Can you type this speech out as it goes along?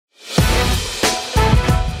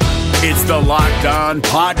It's the Locked On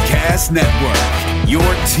Podcast Network, your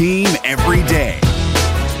team every day.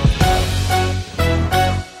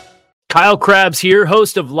 Kyle Krabs here,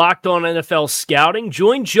 host of Locked On NFL Scouting.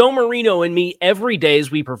 Join Joe Marino and me every day as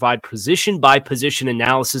we provide position-by-position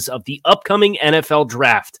analysis of the upcoming NFL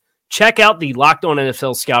Draft. Check out the Locked On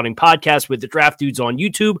NFL Scouting podcast with the Draft Dudes on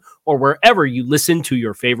YouTube or wherever you listen to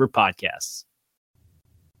your favorite podcasts.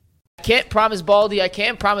 I can't promise Baldy, I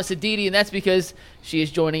can't promise Aditi, and that's because she is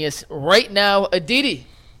joining us right now. Aditi,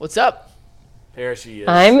 what's up? There she is.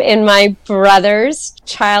 I'm in my brother's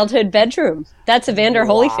childhood bedroom. That's Evander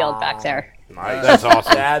Holyfield back there. Nice. That's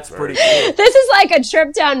awesome. That's pretty cool. This is like a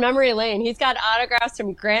trip down memory lane. He's got autographs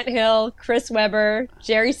from Grant Hill, Chris Webber,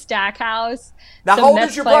 Jerry Stackhouse. Now, some how old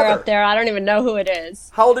Mets is your player brother? up there. I don't even know who it is.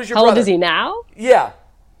 How old is your brother? brother? How old is he now? Yeah.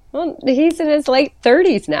 Well, he's in his late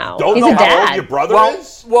 30s now. Don't he's know a how dad. old your brother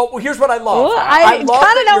is? Well, here's what I love. Well, I kind of love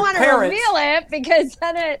that don't want to parents... reveal it because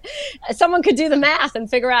then someone could do the math and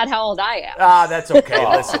figure out how old I am. That's okay.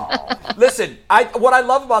 Listen. What I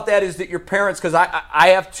love about that is that your parents, because I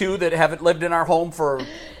have two that haven't lived in our home for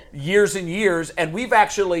years and years, and we've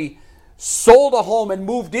actually sold a home and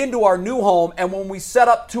moved into our new home, and when we set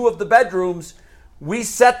up two of the bedrooms, we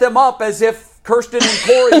set them up as if Kirsten and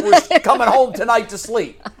Corey were coming home tonight to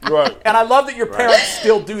sleep. Right. And I love that your parents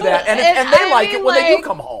still do that. And they like it when they do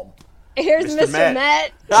come home. Here's Mr.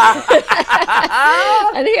 Met.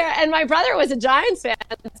 and my brother was a Giants fan,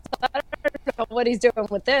 so I don't know what he's doing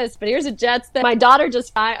with this, but here's a Jets thing. My daughter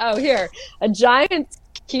just a Giants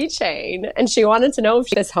keychain, and she wanted to know if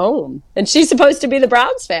she was home. And she's supposed to be the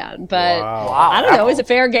Browns fan, but I don't know. Is it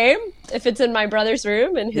fair game if it's in my brother's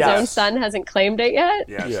room and his own son hasn't claimed it yet?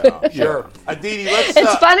 Sure. Aditi,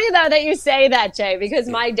 it's funny, though, that you say that, Jay, because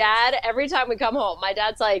my dad, every time we come home, my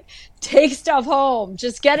dad's like, take stuff home.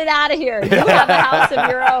 Just get it out of here. You have a house of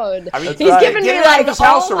your own. I mean, he's giving me like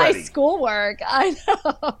all my schoolwork. I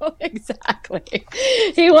know. Exactly.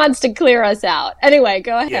 He wants to clear us out. Anyway,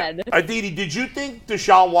 go ahead. Yeah. Aditi, did you think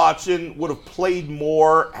Deshaun Watson would have played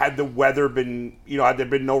more had the weather been, had there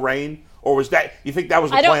been no rain? Or you think that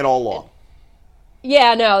was the plan all along?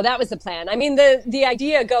 Yeah, no, that was the plan. I mean, the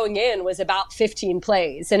idea going in was about 15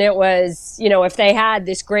 plays. And it was, if they had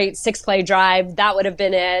this great 6-play drive, that would have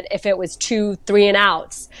been it. If it was 2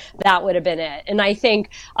 3-and-outs, that would have been it. And I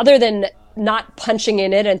think other than not punching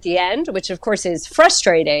in it at the end, which of course is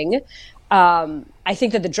frustrating, I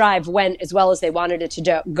think that the drive went as well as they wanted it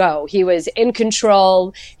to go. He was in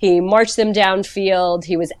control. He marched them downfield.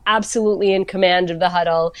 He was absolutely in command of the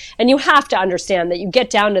huddle. And you have to understand that you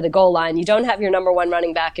get down to the goal line. You don't have your number 1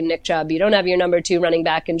 running back in Nick Chubb. You don't have your number 2 running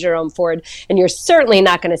back in Jerome Ford. And you're certainly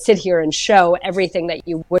not going to sit here and show everything that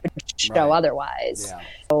you would show otherwise. Yeah,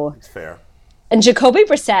 so, that's fair. And Jacoby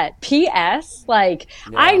Brissett, P.S.,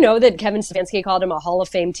 I know that Kevin Stefanski called him a Hall of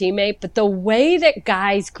Fame teammate, but the way that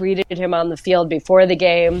guys greeted him on the field before the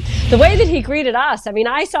game, the way that he greeted us, I mean,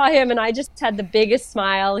 I saw him and I just had the biggest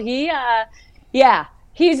smile. He's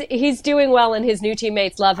doing well and his new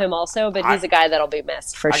teammates love him also, but he's a guy that'll be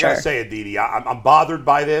missed for sure. I gotta say, Aditi, I'm bothered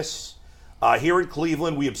by this. Here in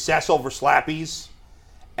Cleveland, we obsess over slappies.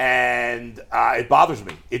 And it bothers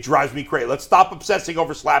me. It drives me crazy. Let's stop obsessing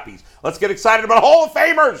over slappies. Let's get excited about Hall of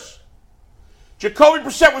Famers. Jacoby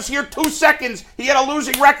Brissett was here 2 seconds. He had a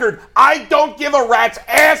losing record. I don't give a rat's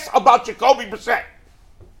ass about Jacoby Brissett.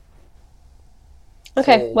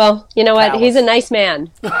 Okay, well, you know what? He's a nice man.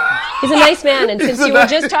 He's a nice man. And since you were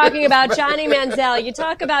just talking about Johnny Manziel, you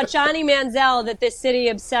talk about Johnny Manziel that this city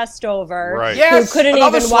obsessed over. Right. Yes, who couldn't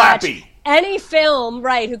another even watch slappy. Any film,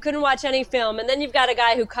 right, who couldn't watch any film. And then you've got a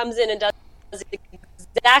guy who comes in and does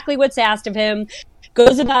exactly what's asked of him,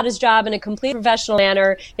 goes about his job in a complete professional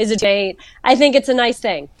manner, is a date. I think it's a nice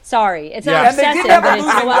thing. Sorry. It's not obsessive, but it's,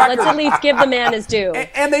 let's at least give the man his due.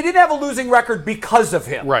 And they didn't have a losing record because of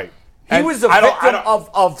him. Right. He was a victim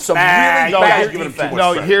of some really bad defense.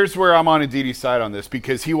 No, here's where I'm on Aditi's side on this,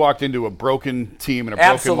 because he walked into a broken team and a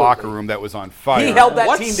broken locker room that was on fire. He held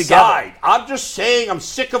that team together. I'm just saying I'm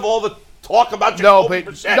sick of all the talk about Jacoby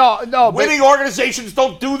Brissett. Winning organizations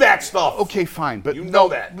don't do that stuff. Okay, fine, but you know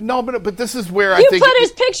that. No, but this is where I think you put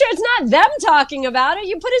his picture. It's not them talking about it.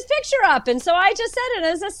 You put his picture up, and so I just said it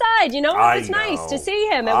as a side. You know, it was nice to see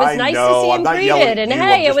him. It was nice to see him greeted, and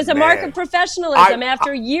hey, it was a mark of professionalism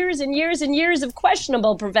after years and years and years of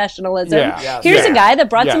questionable professionalism. Here's a guy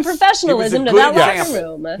that brought some professionalism to that locker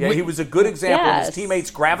room. Yeah, he was a good example. His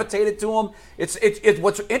teammates gravitated to him. It's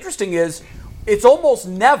what's interesting is it's almost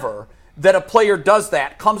never that a player does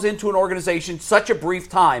that, comes into an organization such a brief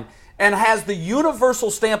time, and has the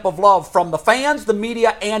universal stamp of love from the fans, the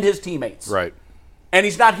media, and his teammates. Right. And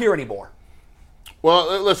he's not here anymore.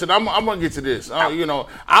 Well, listen, I'm going to get to this. I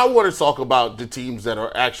want to talk about the teams that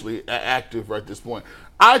are actually active at this point.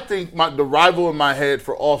 I think the rival in my head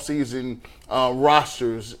for offseason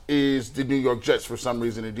rosters is the New York Jets for some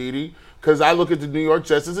reason, Aditi. Because I look at the New York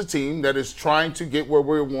Jets as a team that is trying to get where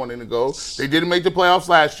we're wanting to go. They didn't make the playoffs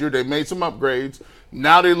last year. They made some upgrades.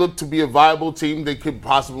 Now they look to be a viable team that could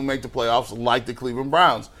possibly make the playoffs like the Cleveland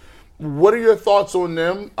Browns. What are your thoughts on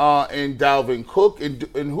them and Dalvin Cook? And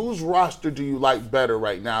whose roster do you like better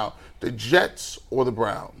right now, the Jets or the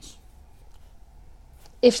Browns?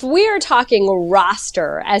 If we are talking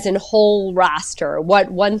roster, as in whole roster,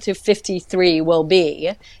 what 1 to 53 will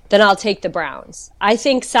be, then I'll take the Browns. I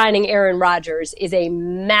think signing Aaron Rodgers is a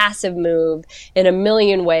massive move in a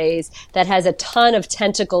million ways that has a ton of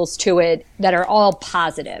tentacles to it that are all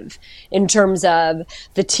positive in terms of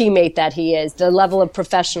the teammate that he is, the level of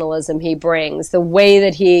professionalism he brings, the way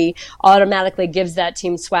that he automatically gives that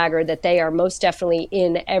team swagger that they are most definitely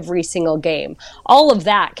in every single game. All of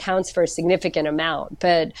that counts for a significant amount.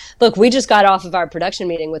 But look, we just got off of our production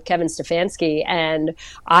meeting with Kevin Stefanski, and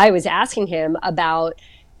I was asking him about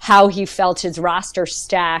how he felt his roster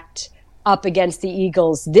stacked up against the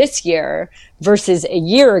Eagles this year versus a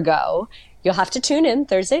year ago. You'll have to tune in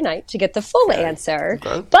Thursday night to get the full answer.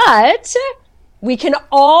 Okay. But we can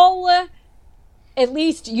all at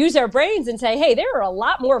least use our brains and say, hey, there are a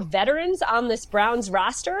lot more veterans on this Browns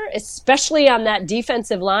roster, especially on that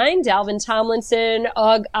defensive line. Dalvin Tomlinson,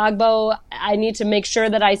 Ogbo. I need to make sure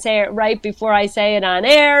that I say it right before I say it on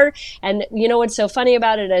air. And you know what's so funny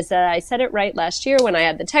about it is that I said it right last year when I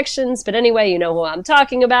had the Texans. But anyway, you know who I'm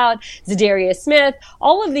talking about. Zadarius Smith.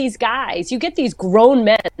 All of these guys, you get these grown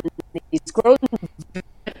men, these grown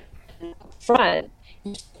front.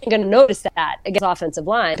 You're going to notice that against offensive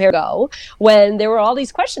line when there were all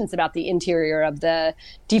these questions about the interior of the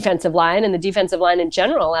defensive line and the defensive line in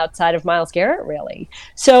general outside of Myles Garrett, really.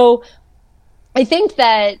 So I think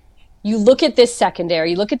that you look at this secondary,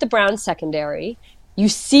 you look at the Browns secondary, you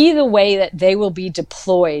see the way that they will be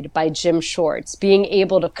deployed by Jim Schwartz, being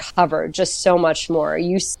able to cover just so much more.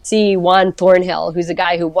 You see Juan Thornhill, who's a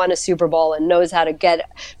guy who won a Super Bowl and knows how to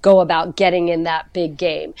go about getting in that big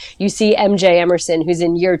game. You see MJ Emerson, who's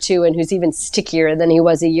in year 2 and who's even stickier than he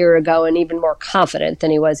was a year ago and even more confident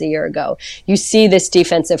than he was a year ago. You see this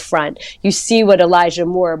defensive front. You see what Elijah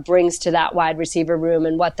Moore brings to that wide receiver room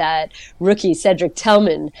and what that rookie Cedric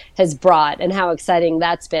Tillman has brought and how exciting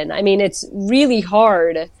that's been. I mean, it's really hard.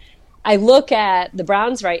 I look at the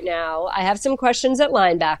Browns right now. I have some questions at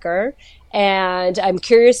linebacker, and I'm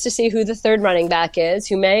curious to see who the third running back is,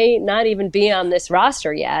 who may not even be on this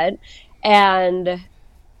roster yet. And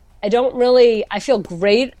I feel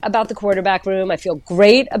great about the quarterback room. I feel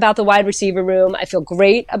great about the wide receiver room. I feel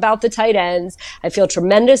great about the tight ends. I feel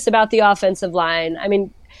tremendous about the offensive line. I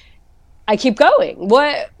mean, I keep going.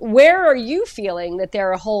 Where are you feeling that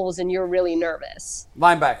there are holes and you're really nervous?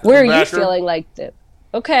 Linebacker. Where are you feeling like that?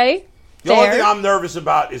 Okay. The only thing I'm nervous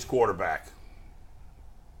about is quarterback.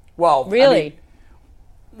 Well, really?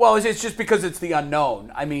 It's just because it's the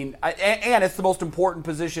unknown. I mean, and it's the most important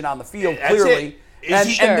position on the field, clearly. And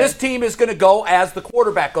this team is going to go as the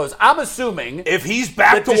quarterback goes. I'm assuming if he's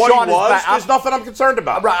back to what he was, there's nothing I'm concerned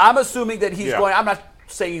about. Right. I'm assuming that he's going. I'm not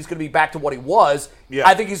saying he's going to be back to what he was. Yeah.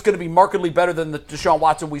 I think he's going to be markedly better than the Deshaun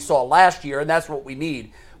Watson we saw last year, and that's what we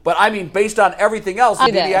need. But I mean, based on everything else,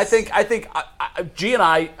 Aditi, I think G and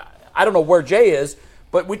I don't know where Jay is,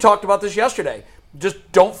 but we talked about this yesterday.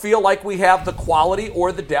 Just don't feel like we have the quality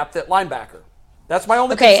or the depth at linebacker. That's my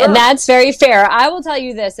only concern. And that's very fair. I will tell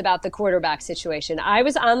you this about the quarterback situation. I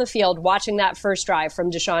was on the field watching that first drive from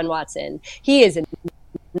Deshaun Watson. He is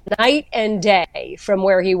night and day from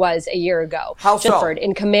where he was a year ago. How so?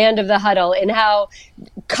 In command of the huddle,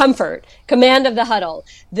 command of the huddle,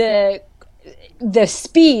 the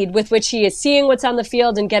speed with which he is seeing what's on the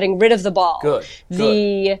field and getting rid of the ball. Good.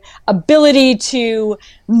 The ability to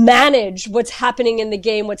manage what's happening in the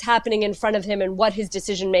game, what's happening in front of him, and what his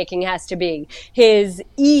decision-making has to be. His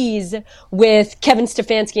ease with Kevin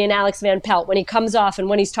Stefanski and Alex Van Pelt when he comes off and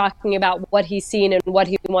when he's talking about what he's seen and what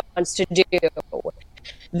he wants to do.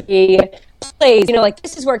 The plays,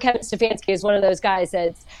 this is where Kevin Stefanski is one of those guys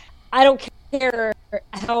that's, I don't care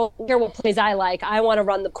what plays I like. I want to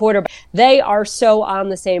run the quarterback. They are so on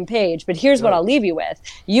the same page. But here's what I'll leave you with.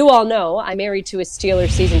 You all know I'm married to a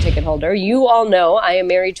Steelers season ticket holder. You all know I am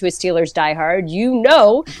married to a Steelers diehard. You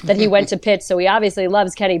know that he went to Pitt, so he obviously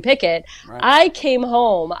loves Kenny Pickett. Right. I came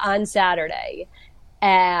home on Saturday,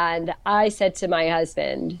 and I said to my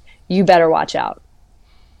husband, you better watch out.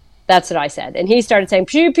 That's what I said. And he started saying,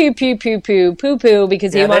 pew, pew, pew, pew, pew, poo, poo,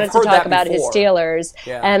 because he wanted to talk about his Steelers.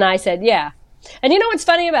 Yeah. And I said, yeah, And you know what's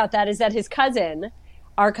funny about that is that his cousin,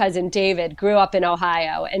 our cousin David, grew up in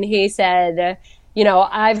Ohio, and he said, you know,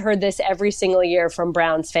 I've heard this every single year from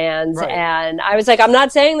Browns fans. Right. And I was like, I'm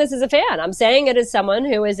not saying this as a fan. I'm saying it as someone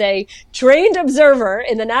who is a trained observer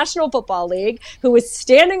in the National Football League who is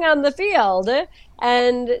standing on the field,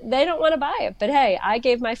 and they don't want to buy it. But hey, I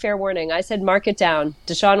gave my fair warning. I said, mark it down.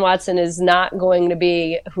 Deshaun Watson is not going to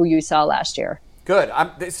be who you saw last year. Good.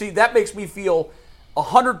 See, that makes me feel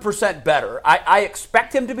 100% better. I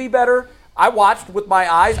expect him to be better. I watched with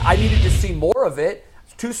my eyes. I needed to see more of it.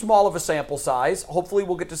 Too small of a sample size. Hopefully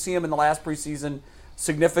we'll get to see him in the last preseason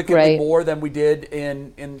significantly more than we did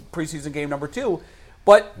in preseason game number 2.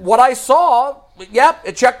 But what I saw,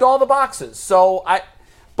 it checked all the boxes.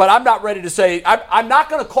 But I'm not ready to say, I'm not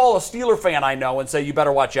going to call a Steeler fan I know and say, you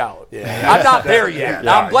better watch out. Yeah. I'm not there yet.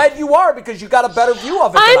 Yeah. I'm glad you are, because you got a better view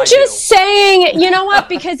of it than I'm I just do. saying, you know what,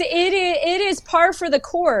 because it is par for the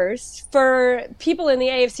course for people in the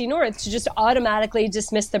AFC North to just automatically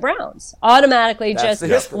dismiss the Browns. Automatically That's the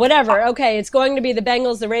just history. whatever. Okay, it's going to be the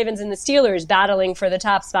Bengals, the Ravens, and the Steelers battling for the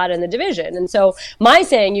top spot in the division. And so my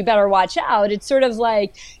saying, you better watch out, it's sort of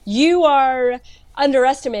like you are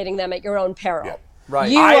underestimating them at your own peril. Yeah. Right.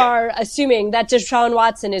 You are assuming that Deshaun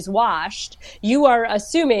Watson is washed. You are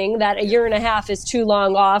assuming that a year and a half is too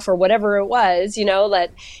long off, or whatever it was, you know,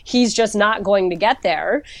 that he's just not going to get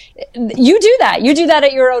there. You do that. You do that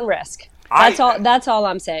at your own risk. That's all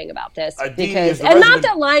I'm saying about this. Because, and not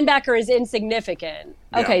that linebacker is insignificant.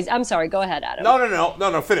 Okay, I'm sorry. Go ahead, Adam.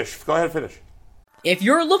 No, finish. Go ahead, finish. If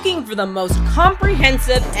you're looking for the most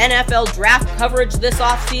comprehensive NFL draft coverage this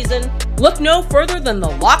offseason, look no further than the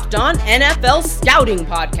Locked On NFL Scouting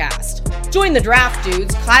Podcast. Join the draft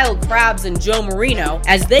dudes, Kyle Krabs and Joe Marino,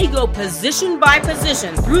 as they go position by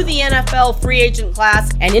position through the NFL free agent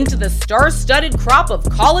class and into the star-studded crop of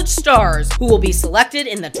college stars who will be selected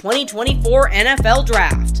in the 2024 NFL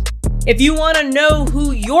Draft. If you want to know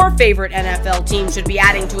who your favorite NFL team should be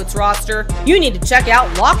adding to its roster, you need to check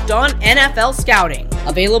out Locked On NFL Scouting,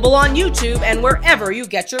 available on YouTube and wherever you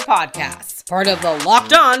get your podcasts. Part of the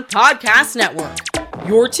Locked On Podcast Network,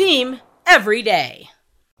 your team every day.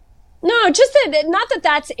 No, just that, not that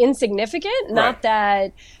that's insignificant, not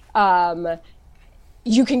that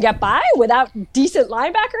you can get by without decent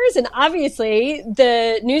linebackers. And obviously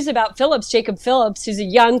the news about Jacob Phillips, who's a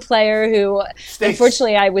young player who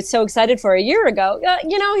unfortunately I was so excited for a year ago,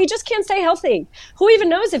 you know, he just can't stay healthy. Who even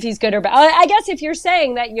knows if he's good or bad? I guess if you're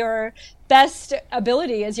saying that your best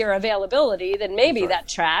ability is your availability, then maybe that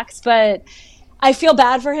tracks. But I feel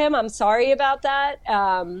bad for him. I'm sorry about that.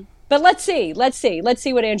 But let's see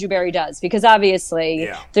what Andrew Berry does, because obviously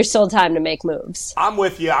there's still time to make moves. I'm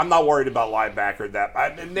with you. I'm not worried about linebacker.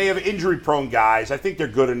 And they have injury-prone guys. I think they're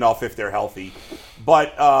good enough if they're healthy.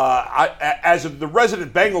 But as the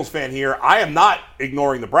resident Bengals fan here, I am not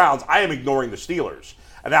ignoring the Browns. I am ignoring the Steelers.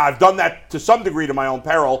 And now I've done that to some degree to my own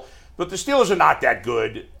peril. But the Steelers are not that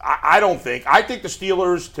good, I don't think. I think the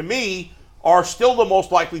Steelers, to me, are still the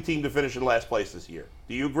most likely team to finish in last place this year.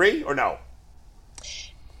 Do you agree or no?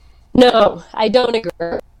 No, I don't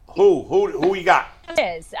agree. Who you got?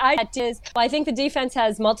 I think the defense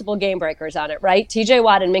has multiple game breakers on it, right? TJ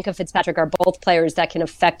Watt and Minkah Fitzpatrick are both players that can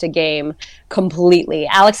affect a game completely.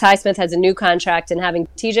 Alex Highsmith has a new contract, and having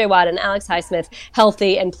TJ Watt and Alex Highsmith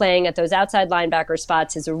healthy and playing at those outside linebacker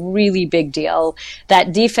spots is a really big deal.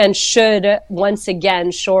 That defense should once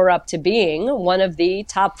again shore up to being one of the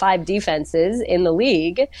top 5 defenses in the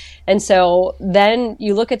league. And so then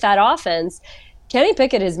you look at that offense. Kenny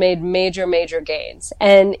Pickett has made major gains,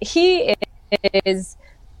 and he's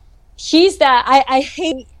that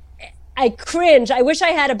I cringe. I wish I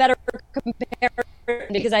had a better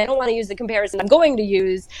comparison, because I don't want to use the comparison I'm going to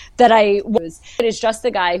use that I was. It is just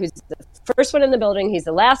the guy who's the first one in the building. He's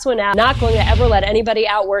the last one out. Not going to ever let anybody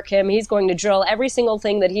outwork him. He's going to drill every single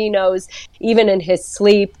thing that he knows, even in his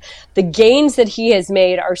sleep. The gains that he has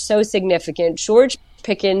made are so significant. George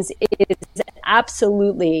Pickens is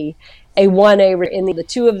absolutely a 1A in the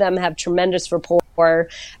two of them have tremendous rapport.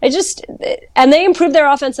 And they improved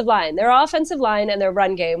their offensive line. Their offensive line and their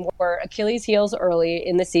run game were Achilles' heels early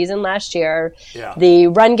in the season last year. Yeah. The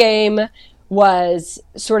run game was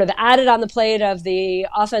sort of added on the plate of the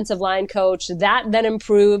offensive line coach. That then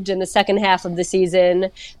improved in the second half of the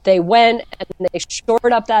season. They went and they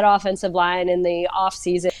shored up that offensive line in the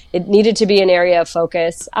offseason. It needed to be an area of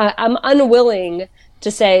focus. I'm unwilling to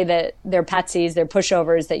say that they're patsies, they're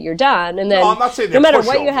pushovers, that you're done. And then I'm not saying no matter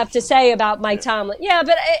what you have to say about Mike Tomlin,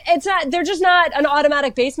 but it's not. They're just not an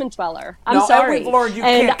automatic basement dweller. I'm sorry. And we've learned you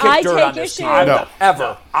can't kick dirt on this team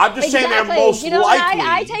ever. I'm just saying they're most likely.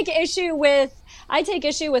 I take issue with. I take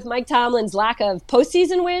issue with Mike Tomlin's lack of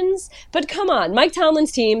postseason wins, but come on, Mike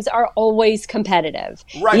Tomlin's teams are always competitive.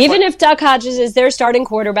 Right, even if Duck Hodges is their starting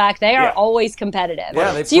quarterback, they are always competitive.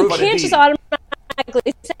 Yeah, so you can't just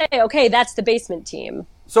automatically say, okay, that's the basement team.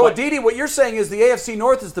 So, Aditi, what you're saying is the AFC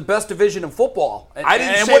North is the best division in football. I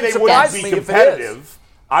didn't say they wouldn't be competitive.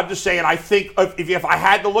 I'm just saying I think if I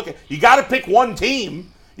had to look at, you got to pick one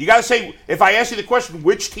team. You got to say, if I ask you the question,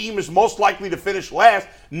 which team is most likely to finish last,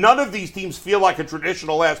 none of these teams feel like a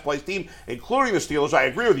traditional last place team, including the Steelers. I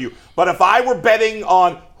agree with you. But if I were betting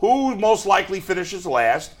on who most likely finishes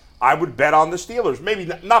last, I would bet on the Steelers. Maybe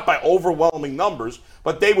not by overwhelming numbers,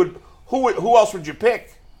 but they would. Who else would you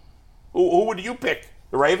pick? Who would you pick?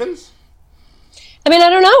 The Ravens? I mean, I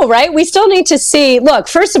don't know, right? We still need to see. Look,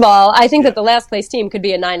 first of all, I think that the last place team could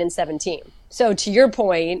be a 9-7 team. So to your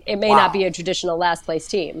point, it may not be a traditional last place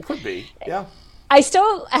team. Could be, yeah. I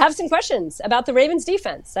still have some questions about the Ravens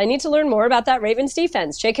defense. I need to learn more about that Ravens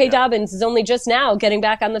defense. J.K. Dobbins is only just now getting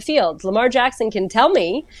back on the field. Lamar Jackson can tell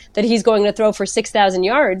me that he's going to throw for 6,000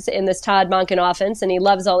 yards in this Todd Monken offense, and he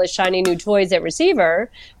loves all his shiny new toys at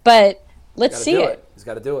receiver. But let's see it. He's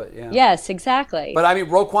got to do it, yeah. Yes, exactly. But, I mean,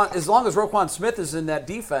 as long as Roquan Smith is in that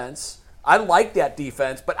defense, I like that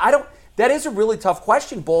defense. But that is a really tough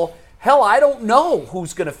question, Bull. Hell, I don't know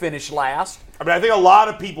who's going to finish last. I mean, I think a lot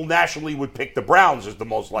of people nationally would pick the Browns as the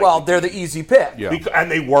most likely. Well, they're the easy pick. Yeah. And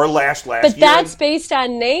they were last year. But that's based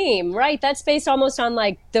on name, right? That's based almost on,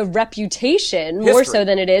 like, the reputation, more so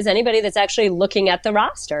than it is anybody that's actually looking at the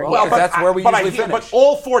roster. Well, that's where we usually finish. But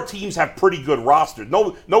all four teams have pretty good rosters.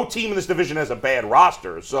 No team in this division has a bad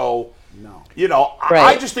roster. So,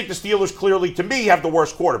 I just think the Steelers clearly, to me, have the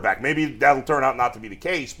worst quarterback. Maybe that'll turn out not to be the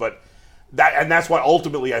case, but... that's why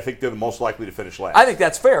ultimately I think they're the most likely to finish last. I think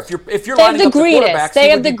that's fair. If you're lining up the quarterbacks, they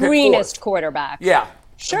have the greenest quarterback. Yeah,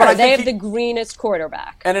 sure. They have the greenest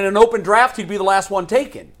quarterback. And in an open draft, he'd be the last one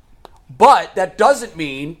taken. But that doesn't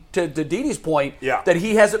mean, to Dini's point, that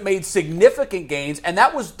he hasn't made significant gains. And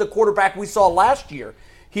that was the quarterback we saw last year.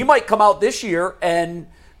 He might come out this year and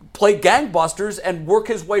play gangbusters and work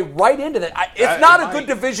his way right into that. It's not a good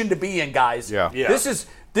division to be in, guys. Yeah.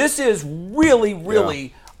 This is really,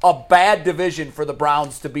 really. A bad division for the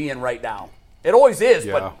Browns to be in right now. It always is,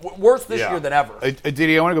 but worse this year than ever.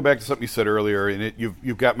 Aditi, I want to go back to something you said earlier, and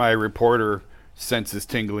you've got my reporter senses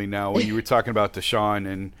tingling now. When you were talking about Deshaun,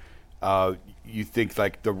 and you think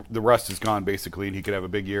like the rust is gone basically, and he could have a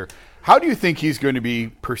big year. How do you think he's going to be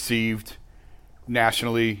perceived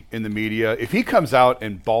nationally in the media if he comes out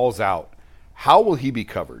and balls out? How will he be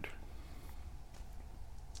covered?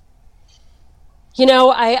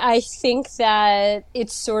 I think that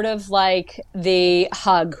it's sort of like the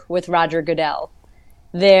hug with Roger Goodell.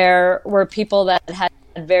 There were people that had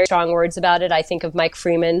very strong words about it. I think of Mike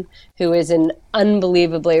Freeman, who is an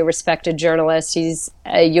unbelievably respected journalist. He's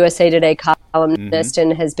a USA Today columnist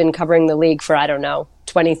and has been covering the league for,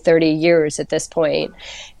 20, 30 years at this point.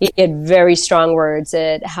 He had very strong words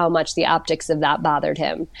at how much the optics of that bothered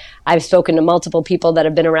him. I've spoken to multiple people that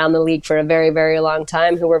have been around the league for a very, very long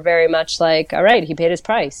time who were very much like, all right, he paid his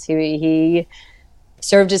price. He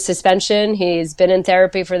served his suspension. He's been in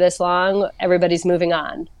therapy for this long. Everybody's moving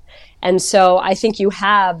on. And so I think you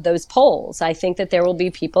have those polls. I think that there will be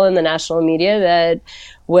people in the national media that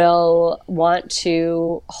will want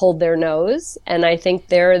to hold their nose. And I think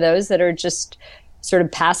there are those that are just sort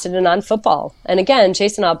of passionate on football. And again,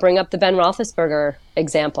 Jason, I'll bring up the Ben Roethlisberger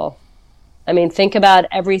example. I mean, think about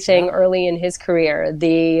everything early in his career,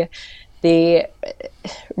 the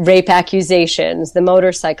rape accusations, the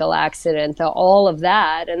motorcycle accident, all of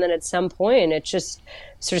that. And then at some point, it just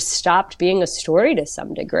sort of stopped being a story to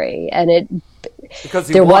some degree. And because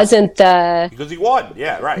he won.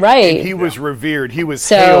 Yeah, right. Right. And he was revered. He was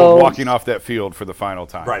hailed walking off that field for the final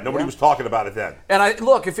time. Right. Nobody was talking about it then. And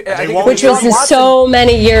which was so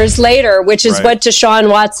many years later, which is what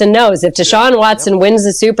Deshaun Watson knows. If Deshaun Watson wins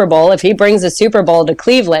the Super Bowl, if he brings the Super Bowl to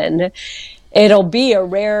Cleveland, it'll be a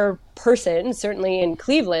rare person, certainly in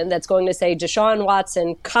Cleveland, that's going to say Deshaun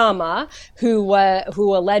Watson,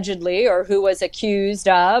 who allegedly or who was accused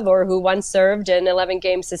of or who once served an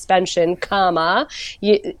 11-game suspension,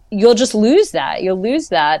 you'll just lose that. You'll lose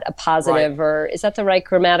that a positive, or is that the right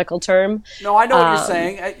grammatical term? No, I know what you're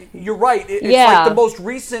saying. You're right. It's like the most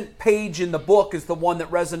recent page in the book is the one that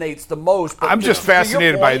resonates the most. But I'm just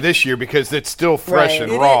fascinated by this year because it's still fresh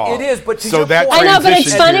and raw. It is, but to so your that point, I know, but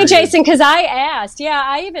it's funny, Jason, because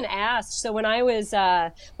I even asked. So when I was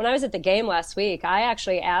at the game last week, I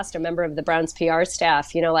actually asked a member of the Browns PR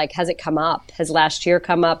staff, has it come up? Has last year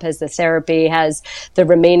come up? Has the therapy? Has the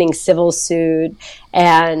remaining civil suit?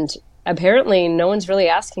 And apparently no one's really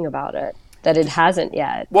asking about it. that it hasn't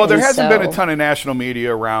yet. Well, there And hasn't been a so- ton of national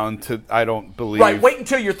media around I don't believe. Right, wait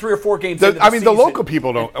until you're 3 or 4 games into the I mean, the season. local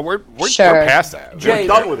people don't. We're Sure. past that. Jay, We're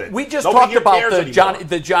done with it. We just Nobody talked here about cares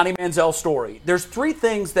the Johnny Manziel story. There's 3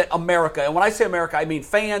 things that America, and when I say America, I mean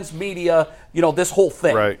fans, media, this whole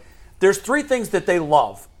thing. Right. There's 3 things that they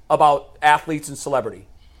love about athletes and celebrity.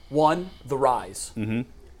 1, the rise.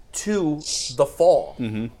 2, the fall.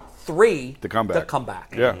 3, The comeback. The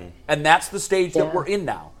comeback. Yeah. And that's the stage that we're in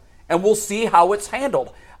now. And we'll see how it's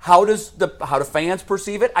handled. How do fans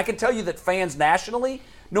perceive it? I can tell you that fans nationally,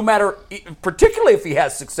 no matter, particularly if he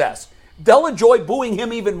has success, they'll enjoy booing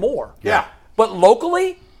him even more. Yeah. But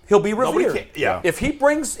locally, he'll be Nobody revered. yeah. If he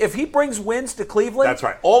brings wins to Cleveland, That's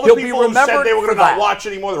right. All the he'll people be who said remembered they were going for to not that. watch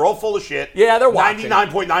anymore, they're all full of shit. Yeah, they're watching.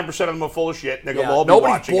 99.9% of them are full of shit. They're going to all be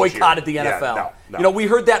Nobody watching this year. boycotted the NFL. Yeah, no. We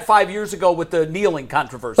heard that 5 years ago with the kneeling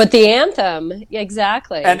controversy. But the anthem,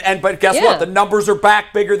 exactly. But guess what? The numbers are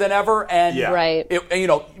back bigger than ever. And Yeah. Right.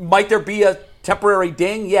 might there be a temporary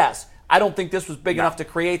ding? Yes. I don't think this was big enough to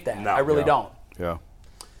create that. No. I really don't. Yeah.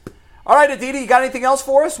 All right, Aditi, you got anything else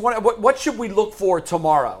for us? What should we look for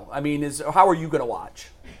tomorrow? I mean, how are you going to watch?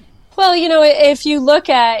 Well, if you look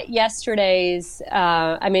at last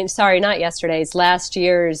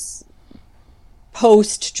year's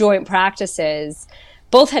post-joint practices,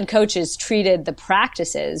 both head coaches treated the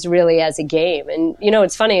practices really as a game. And,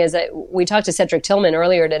 it's funny is that we talked to Cedric Tillman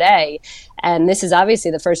earlier today, and this is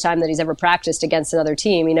obviously the first time that he's ever practiced against another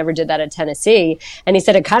team. He never did that at Tennessee. And he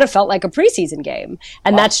said it kind of felt like a preseason game.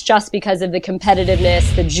 And that's just because of the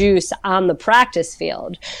competitiveness, the juice on the practice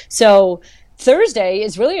field. So Thursday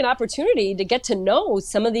is really an opportunity to get to know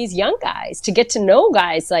some of these young guys, to get to know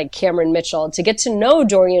guys like Cameron Mitchell, to get to know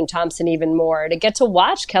Dorian Thompson even more, to get to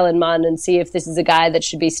watch Kellen Mond and see if this is a guy that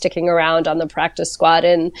should be sticking around on the practice squad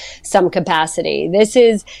in some capacity. This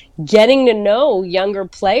is getting to know younger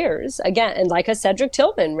players, again, and like a Cedric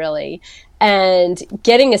Tillman, really, and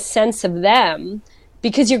getting a sense of them,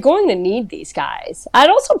 because you're going to need these guys.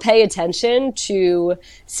 I'd also pay attention to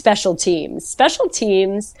special teams. Special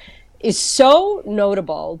teams is so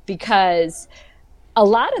notable because a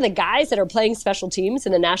lot of the guys that are playing special teams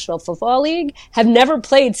in the National Football League have never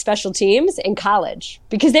played special teams in college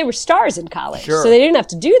because they were stars in college. Sure. So they didn't have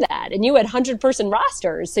to do that. And you had 100-person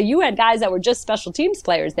rosters. So you had guys that were just special teams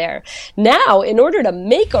players there. Now, in order to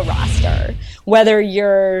make a roster, whether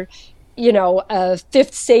you're a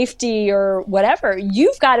fifth safety or whatever,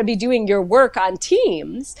 you've got to be doing your work on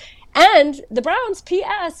teams. And the Browns,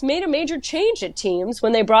 P.S., made a major change at teams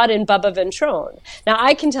when they brought in Bubba Ventrone. Now,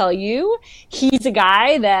 I can tell you, he's a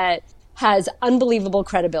guy that has unbelievable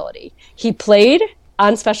credibility. He played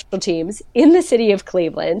on special teams in the city of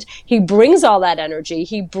Cleveland. He brings all that energy.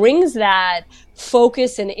 He brings that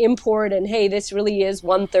focus and import and, hey, this really is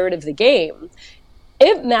 1/3 of the game.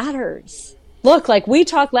 It matters. Look, like we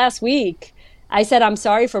talked last week, I said I'm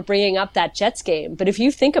sorry for bringing up that Jets game. But if you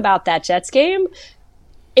think about that Jets game,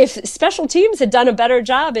 if special teams had done a better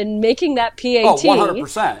job in making that PAT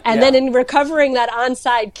 100%, and then in recovering that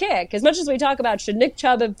onside kick, as much as we talk about should Nick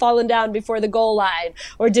Chubb have fallen down before the goal line,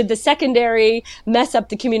 or did the secondary mess up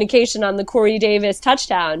the communication on the Corey Davis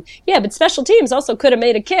touchdown? Yeah, but special teams also could have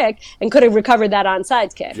made a kick and could have recovered that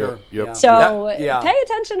onside kick. Sure. Yep. So pay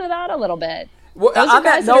attention to that a little bit. Well, Those are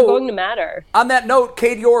guys that are going to matter. On that note,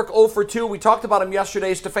 Cade York 0 for 2. We talked about him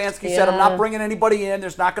yesterday. Stefanski said, I'm not bringing anybody in.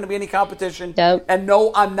 There's not going to be any competition. Yep. And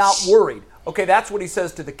no, I'm not worried. Okay, that's what he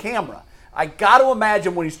says to the camera. I got to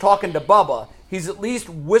imagine when he's talking to Bubba, he's at least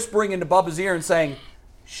whispering into Bubba's ear and saying,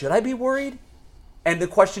 should I be worried? And the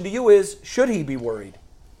question to you is, should he be worried?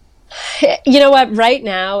 You know what? Right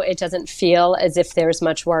now, it doesn't feel as if there's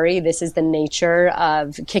much worry. This is the nature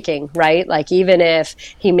of kicking, right? Like, even if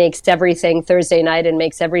he makes everything Thursday night and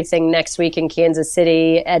makes everything next week in Kansas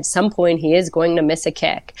City, at some point he is going to miss a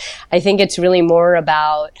kick. I think it's really more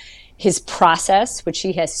about his process, which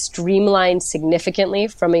he has streamlined significantly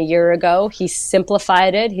from a year ago. He's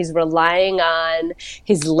simplified it. He's relying on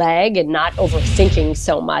his leg and not overthinking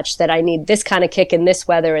so much that I need this kind of kick in this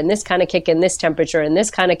weather and this kind of kick in this temperature and this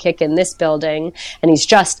kind of kick in this building. And he's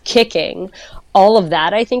just kicking. All of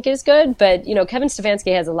that, I think, is good. But, Kevin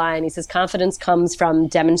Stefanski has a line. He says confidence comes from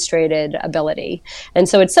demonstrated ability. And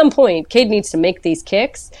so at some point, Cade needs to make these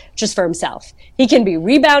kicks just for himself. He can be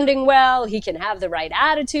rebounding well. He can have the right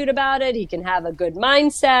attitude about it. He can have a good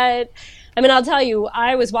mindset. I mean, I'll tell you,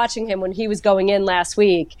 I was watching him when he was going in last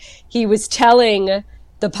week. He was telling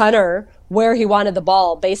the punter where he wanted the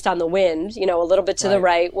ball based on the wind, a little bit to the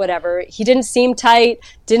right, whatever. He didn't seem tight,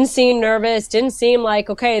 didn't seem nervous, didn't seem like,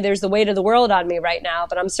 okay, there's the weight of the world on me right now.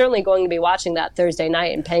 But I'm certainly going to be watching that Thursday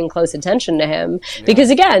night and paying close attention to him. Yeah. Because,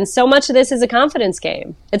 again, so much of this is a confidence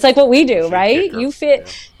game. It's like what we do, right? You feel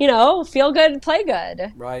good, play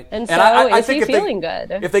good. Right. And so I think feeling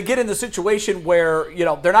good? If they get in the situation where,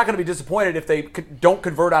 they're not going to be disappointed if they don't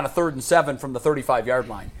convert on a 3rd and 7 from the 35-yard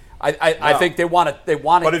line. I think they want to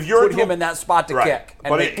put him in that spot to kick.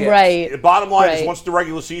 And the bottom line is once the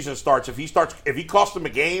regular season starts, if he costs them a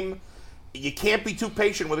game, you can't be too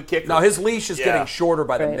patient with a kicker. No, his leash is getting shorter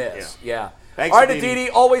by the miss. Yeah. Thanks, all right,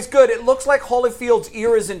 Aditi, always good. It looks like Holyfield's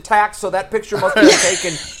ear is intact, so that picture must be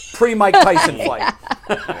taken pre-Mike Tyson fight.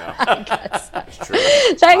 That's true.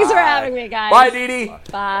 Thanks for having me, guys. Bye, Aditi.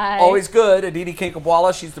 Bye. Always good. Aditi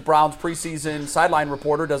Kinkhabwala, she's the Browns preseason sideline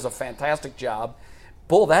reporter, does a fantastic job.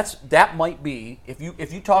 Bull, that might be,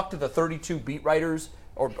 if you talk to the 32 beat writers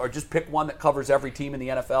or just pick one that covers every team in the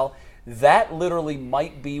NFL, that literally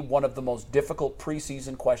might be one of the most difficult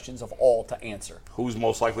preseason questions of all to answer. Who's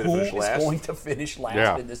most likely to finish last? Who is going to finish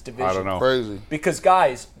last in this division? I don't know. Crazy. Because,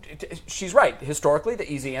 guys, she's right. Historically,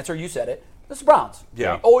 the easy answer, you said it, it's the Browns.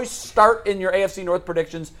 Yeah. You always start in your AFC North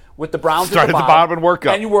predictions with the Browns start at the bottom and work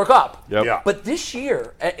up. And you work up. Yep. Yeah. But this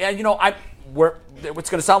year, and it's going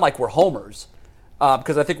to sound like we're homers,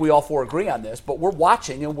 because I think we all four agree on this, but we're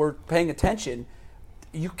watching and we're paying attention.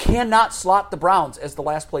 You cannot slot the Browns as the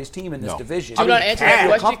last place team in this division. Do not answer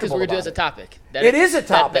that question because we're going to do it as a topic. It is a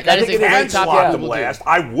topic. That is a great topic. Slot them last.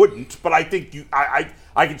 I wouldn't, but I think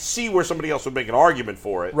I can see where somebody else would make an argument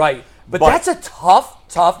for it. Right. But that's a tough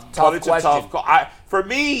but it's question. a tough call. For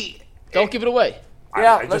me, don't give it away.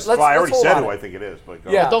 Yeah, I already said who I think it is. But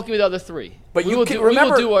don't give me the other three. But we you will do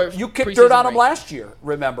you kicked dirt on them last year,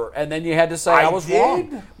 remember? And then you had to say I was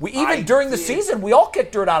wrong. During the season, we all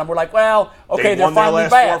kicked dirt on them. We're like, well, okay, they're finally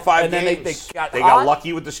back. 4 or 5 and then games. they got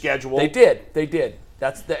lucky with the schedule. They did. And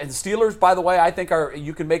the Steelers, by the way, I think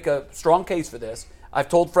you can make a strong case for this. I've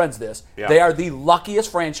told friends this. Yeah. They are the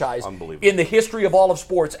luckiest franchise in the history of all of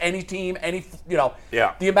sports. Any team, the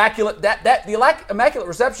immaculate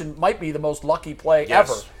reception might be the most lucky play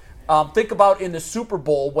ever. Think about in the Super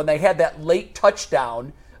Bowl when they had that late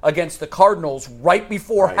touchdown against the Cardinals right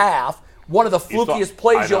before half. One of the flukiest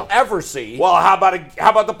plays you'll ever see. Well, how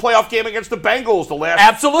about the playoff game against the Bengals? The last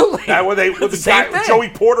absolutely with the guy Joey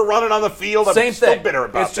Porter running on the field. I'm still bitter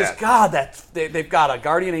about it's just God. They've got a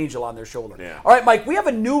guardian angel on their shoulder. Yeah. All right, Mike, we have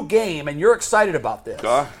a new game, and you're excited about this.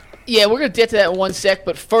 Yeah, we're going to get to that in one sec,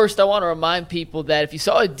 but first I want to remind people that if you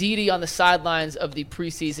saw Aditi on the sidelines of the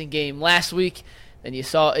preseason game last week, then you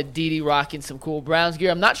saw Aditi rocking some cool Browns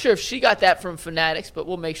gear. I'm not sure if she got that from Fanatics, but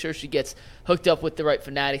we'll make sure she gets hooked up with the right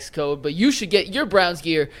Fanatics code. But you should get your Browns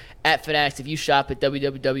gear at Fanatics if you shop at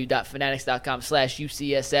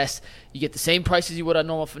www.fanatics.com/UCSS. You get the same prices you would on a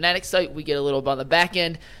normal Fanatics site. We get a little bit on the back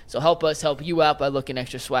end. So help us help you out by looking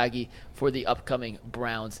extra swaggy for the upcoming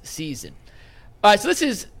Browns season. All right, so this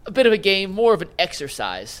is a bit of a game, more of an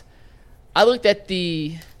exercise. I looked at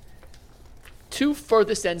the two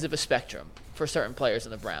furthest ends of a spectrum for certain players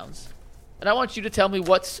in the Browns. And I want you to tell me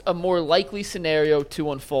what's a more likely scenario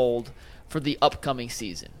to unfold for the upcoming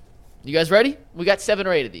season. You guys ready? We got 7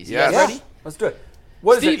 or 8 of these. You guys ready? Let's do it.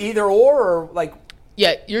 What Steve, is it, either or like?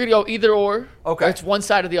 Yeah, you're going to go either or. Okay. Or it's one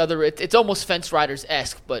side or the other. It's almost Fence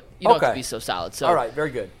Riders-esque, but you don't have to be so solid. So, all right,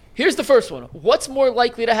 very good. Here's the first one. What's more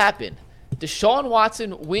likely to happen? Deshaun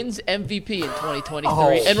Watson wins MVP in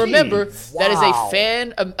 2023. And remember, that is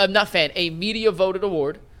a media voted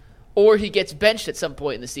award. Or he gets benched at some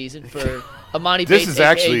point in the season for Amani Bates, is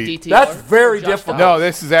actually DTR. That's very difficult. No,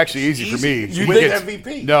 this is actually easy for me. You think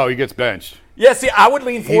MVP? No, he gets benched. Yeah, see, I would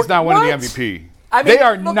lean forward. He's not winning the MVP. I mean, they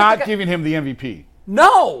are not giving him the MVP.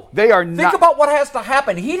 No. They are not. Think about what has to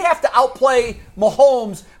happen. He'd have to outplay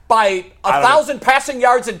Mahomes by 1,000 passing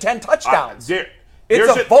yards and 10 touchdowns. It's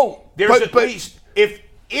a vote. There's at least, if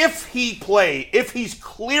he's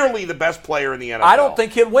clearly the best player in the NFL. I don't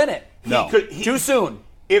think he'll win it. Too soon.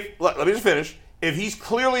 Let me just finish. If he's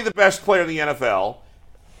clearly the best player in the NFL,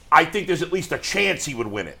 I think there's at least a chance he would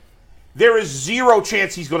win it. There is 0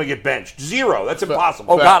 chance he's going to get benched. 0. That's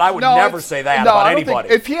impossible. Oh, God, I would never say that about anybody.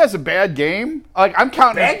 If he has a bad game, I'm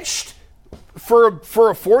counting benched for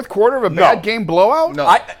a fourth quarter of a bad game blowout.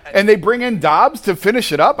 No. And they bring in Dobbs to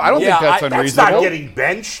finish it up. I don't think that's unreasonable. That's not getting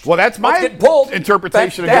benched. Well, that's my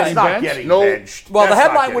interpretation of getting benched. Getting benched. Well, the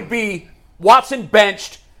headline would be Watson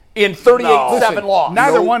benched. in 38-7 loss.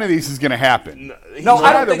 Neither one of these is going to happen. No,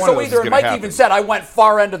 I don't think so either. And Mike even said I went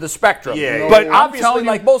far end of the spectrum. Yeah, but obviously,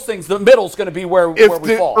 like most things, the middle's going to be where we fall. If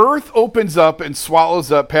the earth opens up and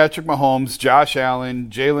swallows up Patrick Mahomes, Josh Allen,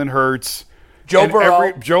 Jalen Hurts, Joe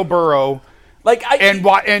Burrow. And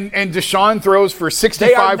Deshaun throws for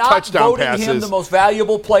 65 touchdown passes. They are not voting him the most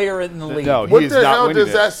valuable player in the league. No, what the hell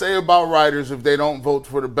does that say about writers if they don't vote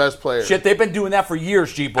for the best player? Shit, they've been doing that for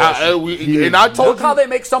years, G-Bush. And I told Look how they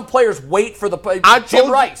make some players wait for the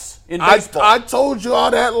Jim Rice in baseball. I told you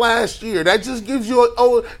all that last year. That just gives you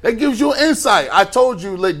an insight. I told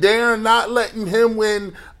you, they're not letting him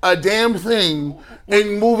win a damn thing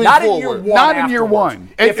and moving forward. Not in year one.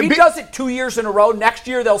 If he does it 2 years in a row, next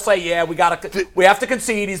year they'll say, "Yeah, we have to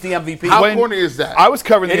concede. He's the MVP." How corny is that? I was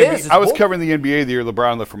covering the NBA the year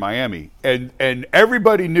LeBron left for Miami, and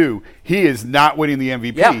everybody knew he is not winning the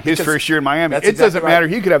MVP his first year in Miami. It doesn't matter.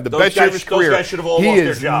 He could have the best year of his career. He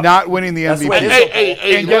is not winning the MVP.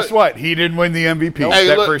 And guess what? He didn't win the MVP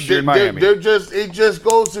that first year in Miami. It just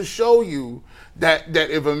goes to show you that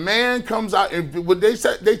if a man comes out, when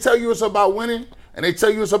they tell you it's about winning, and they tell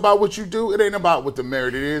you it's about what you do, it ain't about what the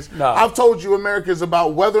merit it is. No. I've told you America is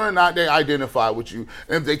about whether or not they identify with you.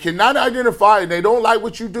 And if they cannot identify and they don't like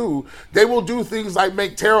what you do, they will do things like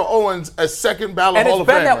make Terrell Owens a second ballot Hall of Famer. And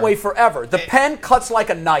it's been that way forever. The pen cuts like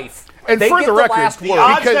a knife. And they for the record, the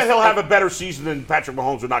odds that he'll have a better season than Patrick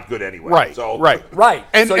Mahomes are not good anyway. Right.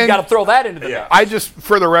 And so you got to throw that into the mix. I just,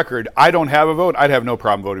 for the record, I don't have a vote. I'd have no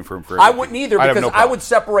problem voting for him for MVP. I wouldn't either because I would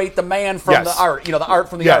separate the man from the art. The art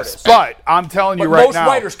from the artist. But I'm telling you right now,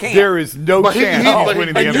 writers can't. There is no chance he's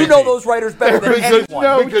winning the MVP. And you know those writers better than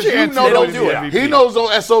anyone. Because you know they don't do it. He knows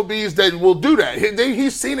those SOBs that will do that.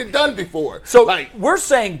 He's seen it done before. So we're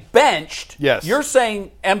saying benched. Yes. You're saying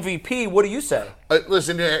MVP. What do you say?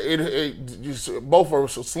 Listen, both are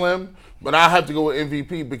slim, but I have to go with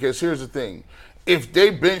MVP because here's the thing: if they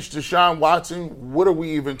bench Deshaun Watson, what are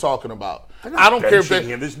we even talking about? I don't care if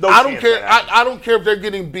I don't care if they're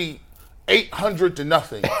getting beat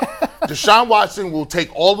 800-0. Deshaun Watson will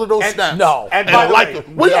take all of those snaps. And by the way,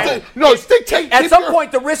 what do you think? No, at some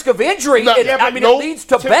point the risk of injury. It leads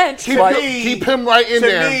to bench. Keep him right in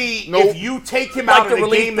there. To me, if you take him out of the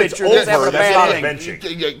game that's over, that's not a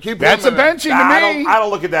benching. That's a benching to me. I don't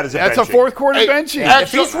look at that as a benching. That's a fourth quarter benching.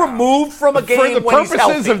 If he's removed from a game for the when he's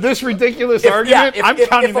healthy, purposes of this ridiculous argument, I'm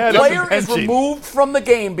counting that as a benching. If a player is removed from the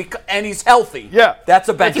game and he's healthy, that's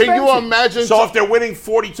a benching. Can you imagine? So if they're winning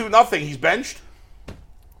 42-0, he's benched.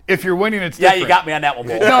 If you're winning, it's different. Yeah, you got me on that one.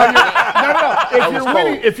 No.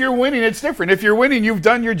 If you're winning, it's different. If you're winning, you've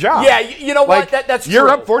done your job. Yeah, you know what? That's true. You're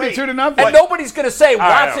up 42-0. And nobody's going to say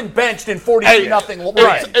Watson benched in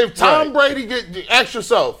 42-0. If Tom Brady ask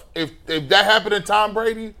yourself, if that happened to Tom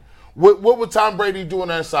Brady, what would Tom Brady do on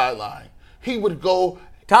that sideline? He would go.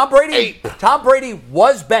 Tom Brady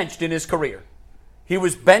was benched in his career. He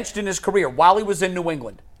was benched in his career while he was in New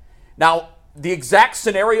England. Now, the exact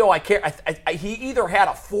scenario, he either had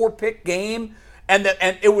a 4-pick game, and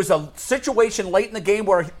it was a situation late in the game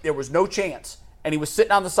where there was no chance, and he was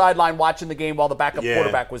sitting on the sideline watching the game while the backup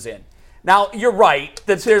quarterback was in. Now, you're right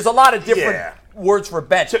that there's a lot of different words for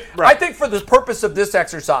bench. Right. I think for the purpose of this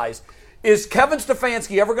exercise, is Kevin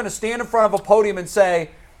Stefanski ever going to stand in front of a podium and say,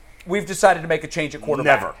 "We've decided to make a change at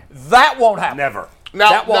quarterback"? Never. That won't happen. Never.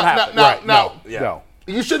 That won't happen. No.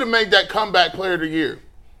 You should have made that comeback player of the year.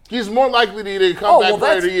 He's more likely to come back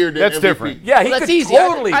player of the year than that's MVP. different. Yeah, that's easy.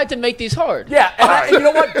 I had to make these hard. Yeah, and you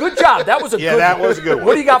know what? Good job. That was a good. That was a good one.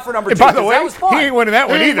 What do you got for number 2? By the way, that was fun. he ain't winning that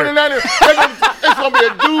one either. It's going to be a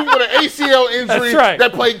dude with an ACL injury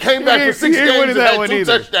that came back for 6 games and had 2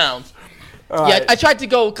 touchdowns. Yeah, I tried to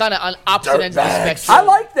go kind of on opposite ends of the spectrum. I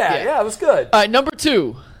like that. Yeah, it was good. All right, number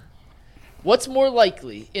 2. What's more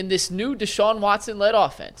likely in this new Deshaun Watson-led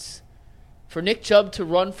offense for Nick Chubb to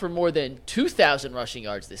run for more than 2,000 rushing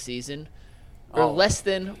yards this season or less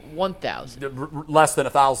than 1,000? Less than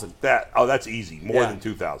 1,000. That's easy. More than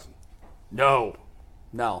 2,000. No.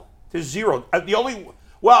 There's zero.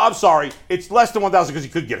 I'm sorry. It's less than 1,000 because he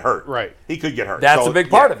could get hurt. Right. He could get hurt. That's a big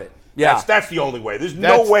part of it. Yeah. That's the only way. There's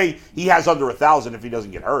no way he has under 1,000 if he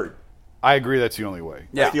doesn't get hurt. I agree. That's the only way.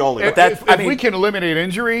 That's the only way. If we can eliminate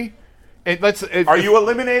injury, are you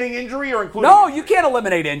eliminating injury or including? No, injury? you can't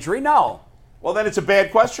eliminate injury. No. Well, then it's a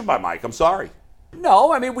bad question by Mike. I'm sorry.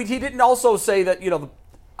 No, I mean he didn't also say that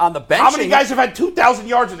on the bench. How many guys have had 2,000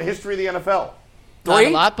 yards in the history of the NFL? 3? Not a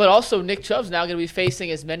lot, but also Nick Chubb's now going to be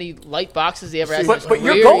facing as many light boxes as he ever has. But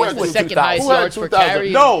you're going the with second highest yards per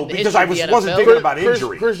carry. No, because I wasn't thinking about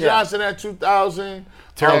injury. Chris Johnson at 2,000.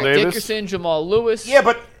 Terrell Davis, Dickerson, Jamal Lewis. Yeah,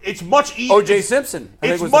 but it's much easier. O.J. Simpson.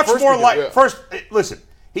 It's much more like first. Listen,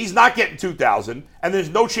 He's not getting 2,000, and there's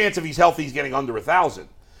no chance if he's healthy he's getting under 1,000.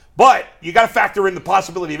 But you got to factor in the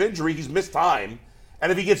possibility of injury. He's missed time.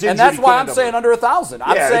 And if he gets injured, and that's why I'm saying under 1,000.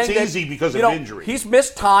 I'm saying it's easy because of injury. He's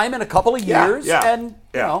missed time in a couple of years, and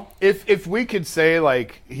you know, if we could say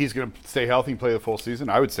like he's going to stay healthy and play the full season,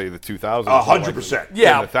 I would say the 2,000. 100%.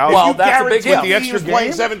 Yeah. Well, that's a big if. With the extra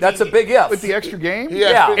game, that's a big if. With the extra game,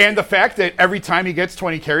 yeah. And the fact that every time he gets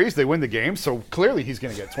 20 carries, they win the game. So clearly, he's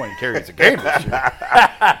going to get 20 carries a game this year.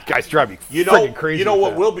 Guys, drive me freaking crazy. You know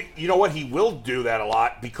what will be? You know what, he will do that a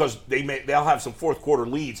lot because they'll have some fourth quarter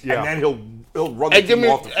leads, and then he'll run the team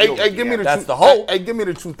off the field. That's the hope. Hey, give me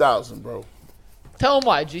the 2,000, bro. Tell him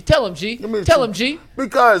why, G. Tell him, G. Tell him, G.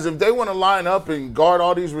 Because if they want to line up and guard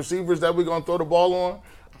all these receivers that we're going to throw the ball on,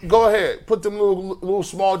 go ahead. Put them little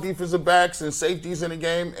small defensive backs and safeties in the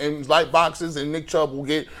game and light boxes, and Nick Chubb will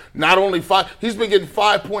get not only 5. He's been getting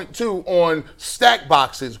 5.2 on stack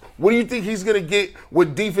boxes. What do you think he's going to get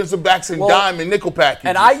with defensive backs and dime and nickel packages?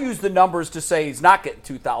 And I use the numbers to say he's not getting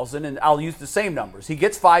 2,000, and I'll use the same numbers. He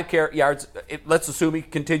gets 5 yards. Let's assume he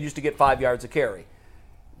continues to get 5 yards a carry.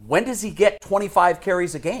 When does he get 25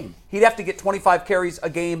 carries a game? He'd have to get 25 carries a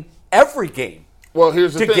game every game. Well,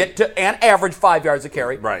 here's the thing. Get to and average 5 yards a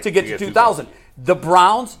carry to get to 2,000. The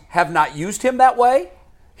Browns have not used him that way.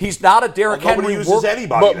 He's not a Derrick Henry. Nobody uses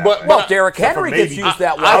anybody. Well, Derrick Henry gets used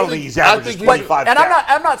that way. I don't think he's averaging 25. And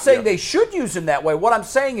I'm not saying they should use him that way. What I'm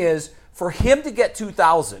saying is, for him to get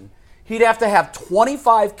 2,000, he'd have to have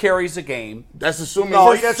 25 carries a game. That's assuming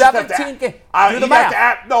he's 17 games. Do the math.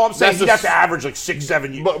 I'm saying he'd have to average like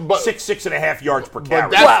 6.5 yards per carry.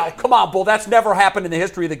 Well, come on, Bull. That's never happened in the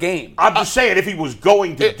history of the game. I'm just saying if he was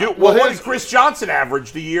going to do. Well, what did Chris Johnson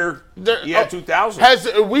average the year? He had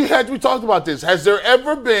 2,000. We talked about this. Has there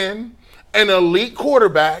ever been an elite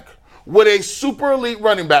quarterback with a super elite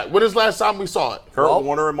running back? When is the last time we saw it? Kurt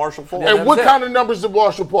Warner and Marshall Faulk. And what kind of numbers did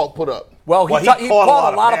Marshall Faulk put up? Well, he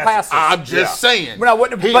caught a lot of passes. I'm just saying.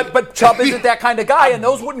 But Chubb isn't that kind of guy, and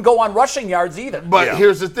those wouldn't go on rushing yards either. But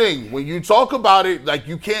here's the thing: when you talk about it, like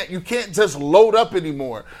you can't just load up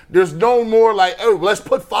anymore. There's no more like, oh, let's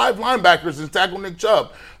put 5 linebackers and tackle Nick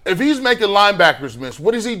Chubb. If he's making linebackers miss,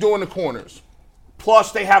 what is he doing the corners?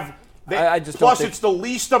 Plus, it's the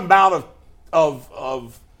least amount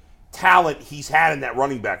of talent he's had in that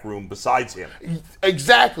running back room besides him.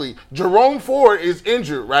 Exactly. Jerome Ford is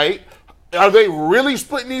injured, right? Are they really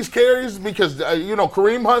splitting these carries because,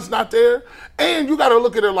 Kareem Hunt's not there? And you got to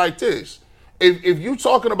look at it like this. If you're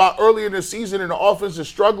talking about early in the season and the offense is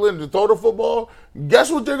struggling to throw the football, guess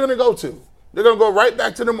what they're going to go to? They're going to go right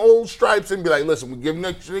back to them old stripes and be like, listen, we give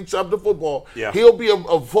Nick Chubb the football. Yeah. He'll be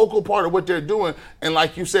a focal part of what they're doing. And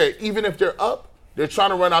like you said, even if they're up, they're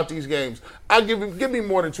trying to run out these games. I'll give me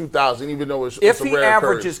more than 2,000, even though it's a rare occurrence. If he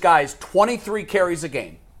averages, guys, 23 carries a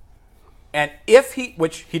game, and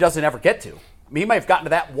which he doesn't ever get to, he might have gotten to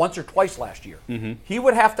that once or twice last year, he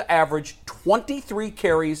would have to average 23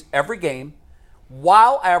 carries every game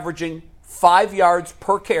while averaging 5 yards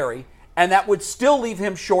per carry, and that would still leave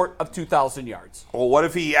him short of 2,000 yards. Well, what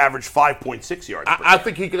if he averaged 5.6 yards per I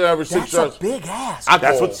think he could average 6 yards. That's a big ask.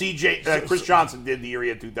 That's what Chris Johnson did the year he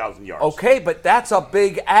had 2,000 yards. Okay, but that's a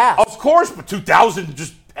big ask. Of course, but 2,000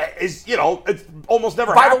 just is, it's almost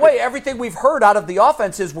never happened. By the way, everything we've heard out of the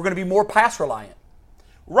offense is we're going to be more pass reliant.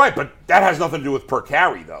 Right, but that has nothing to do with per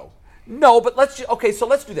carry, though. No, but let's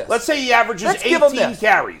do this. Let's say he averages 18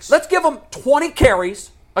 carries. Let's give him 20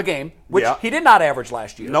 carries a game, which he did not average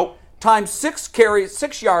last year. Nope. Times 6 carries,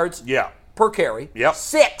 6 yards per carry. Yep.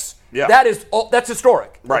 6. Yep. That's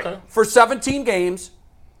historic. Right. Okay. For 17 games.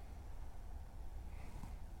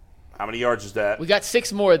 How many yards is that? We got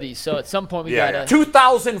 6 more of these, so at some point we got to...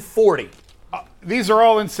 2,040. These are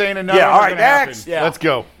all insane enough. Yeah, all right, next. Yeah. Let's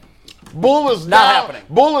go. Bull is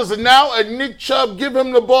now a Nick Chubb. Give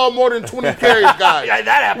him the ball more than 20 carries, guys. Yeah,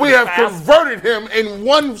 that happened. We have converted him in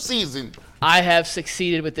one season. I have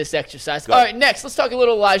succeeded with this exercise. All right, next, let's talk a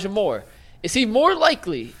little Elijah Moore. Is he more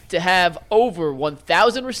likely to have over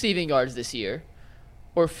 1,000 receiving yards this year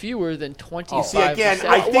or fewer than 25? See, again,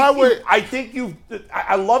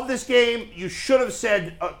 I love this game. You should have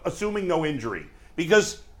said, assuming no injury,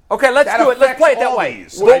 because... Okay, let's do it. Let's play it that way.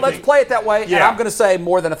 Let's play it that way, and I'm going to say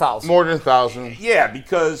more than 1,000. More than 1,000. Yeah,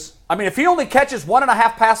 because... I mean, if he only catches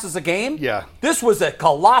 1.5 passes a game, this was a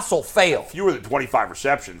colossal fail. Fewer than 25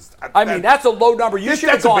 receptions. I mean, that's a low number. You should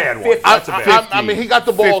have gone 50. I mean, he got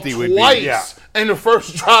the ball twice in the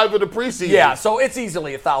first drive of the preseason. Yeah, so it's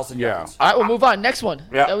easily 1,000 yards. All right, we'll move on. Next one.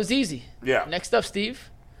 Yeah. That was easy. Yeah. Next up, Steve.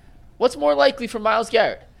 What's more likely for Myles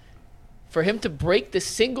Garrett? For him to break the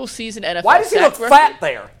single-season NFL Why does he look record? fat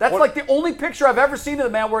there? That's like the only picture I've ever seen of the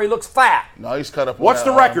man where he looks fat. No, he's cut up. What's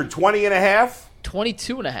the record, 20 and a half?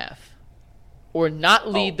 22.5. Or not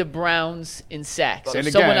lead the Browns in sacks. So And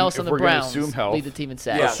someone again, else on if the we're gonna Browns assume health- lead the team in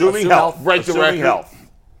sacks. Yeah. Assuming Assume health. health. Break the Assuming record. health.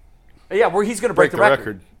 Yeah, where he's going to break the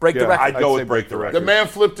record. Break the Yeah. record. I'd go say with break the record. The man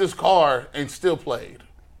flipped his car and still played.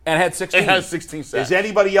 And had 16. It has 16 sacks. Is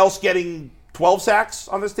anybody else getting 12 sacks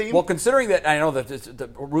on this team? Well, considering that, I know that the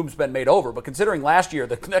room's been made over, but considering last year,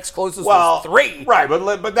 the next closest well, was 3. Right,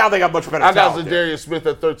 but now they got much better I got talent there. Zadarius Smith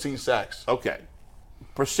at 13 sacks. Okay.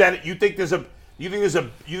 Percent. You think there's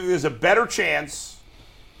a better chance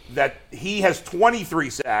that he has 23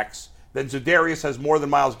 sacks than Zadarius has more than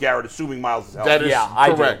Myles Garrett, assuming Myles is healthy? That is Yeah,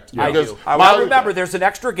 I correct. do. I Because do. I Now would- remember, there's an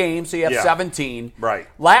extra game, so you have Yeah. 17. Right.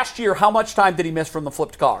 Last year, how much time did he miss from the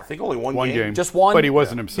flipped car? I think only one One game. game. Just one? But he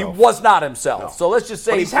wasn't He himself. was not himself. So let's just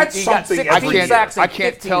say But he's had he got something 16 every year. sacks and I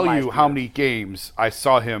can't 15 tell last you year. how many games I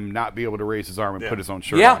saw him not be able to raise his arm and put his own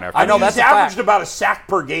shirt Yeah, on after. I know He's that's a averaged fact. about a sack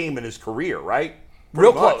per game in his career, right?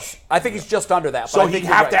 Real Pretty much. close. I think he's just under that. but So I he'd think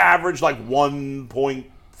you're have right. to average like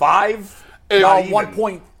 1.5? No, Not even.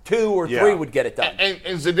 1.2 or 3 Yeah. would get it done. And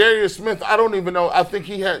Zadarius Smith, I don't even know. I think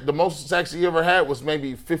he had the most sacks he ever had was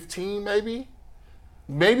maybe 15,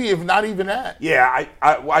 maybe if not even that. Yeah,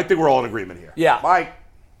 I think we're all in agreement here. Yeah. Mike.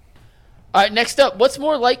 All right, next up, what's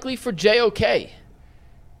more likely for JOK?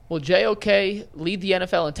 Will JOK lead the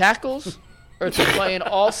NFL in tackles or to play in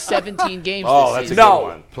all 17 games Oh, this that's a season? good No.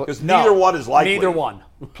 one. Because No. neither one is likely. Neither one.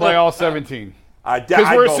 Play all 17. I'd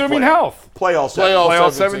Because we're go assuming play- health. Play all Play 17. all Play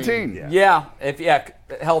all 17. 17. Yeah,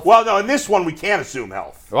 health. Well, no, in this one we can't assume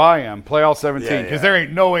health. Well, I am. Play all 17. Because Yeah. there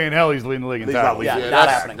ain't no way in hell he's leading the league in He's not tackles. leading. Yeah, Yeah, not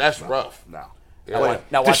that's, happening. that's rough. No.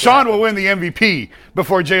 Now watch Deshaun it will win the MVP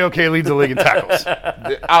before JOK leads the league in tackles.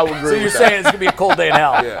 I would agree So you're with saying it's gonna be a cold day in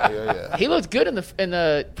hell? that. Yeah. He looked good in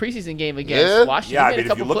the preseason game against Yeah? Washington. Yeah, He I made mean,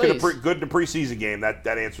 a if you couple look at plays. good in the preseason game, that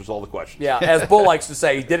answers all the questions. Yeah, as Bull likes to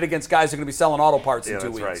say, he did it against guys who are going to be selling auto parts Yeah, in 2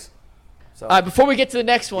 that's weeks. right. All right, before we get to the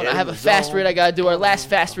next one, I have a fast read I got to do. Our last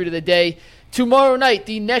fast read of the day. Tomorrow night,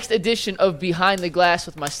 the next edition of Behind the Glass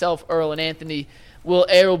with myself, Earl, and Anthony will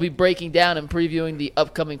air. We'll be breaking down and previewing the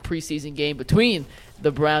upcoming preseason game between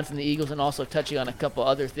the Browns and the Eagles, and also touching on a couple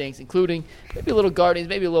other things, including maybe a little Guardians,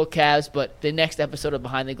 maybe a little Cavs, but the next episode of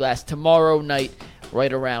Behind the Glass tomorrow night,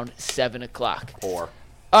 right around 7 o'clock. All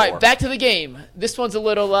right, back to the game. This one's a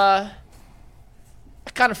little, I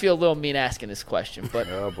kind of feel a little mean asking this question, but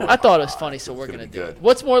I thought it was funny, so we're going to do it.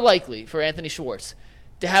 What's more likely for Anthony Schwartz,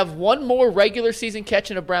 to have one more regular season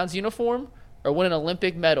catch in a Browns uniform or win an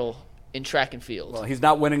Olympic medal in track and field? Well, he's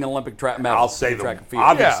not winning an Olympic medal. I'll say in track and the field.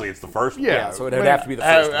 obviously it's the first one. Yeah, so it would have to be the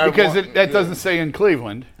first one. Because that doesn't say in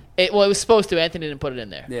Cleveland. It was supposed to. Anthony didn't put it in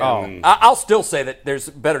there. Yeah. Oh. I'll still say that there's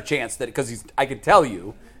a better chance that because I can tell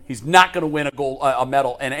you he's not going to win a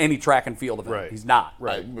medal in any track and field event. Right. He's not.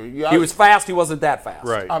 Right. He was fast. He wasn't that fast.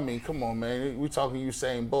 Right. I mean, come on, man. We talking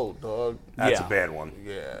Usain Bolt, dog. That's Yeah. a bad one.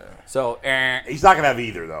 Yeah. So, He's not going to have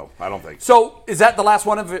either, though. I don't think. so is that the last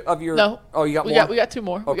one of your? No. Oh, you got we more. We got two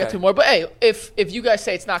more. We got Okay. two more. But hey, if you guys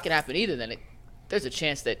say it's not going to happen either, then there's a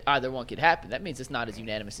chance that either one could happen. That means it's not as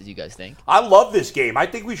unanimous as you guys think. I love this game. I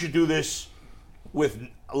think we should do this with,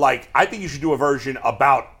 I think you should do a version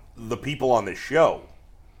about the people on this show.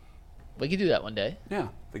 We could do that one day, Yeah.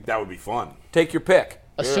 I think that would be fun. Take your pick.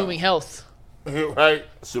 assuming health. Right.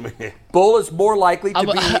 Assuming. Bull is more likely to I be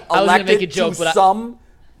was gonna make a elected joke, to but I- some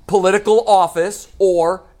political office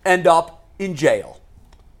or end up in jail.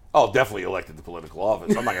 Oh, definitely elected to political office.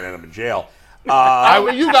 I'm not going to end up in jail. I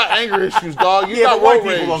mean, you got anger issues, dog. You Yeah, got but white road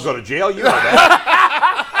people rage. don't go to jail. You know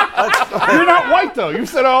that. You're not white, though. You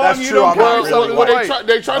said, oh, That's you true. don't I'm not care. really Well, white.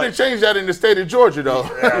 they trying to change that in the state of Georgia, though.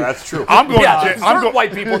 Yeah, that's true. I'm going Yeah, to certain jail.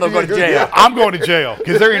 white people don't go to jail. I'm going to jail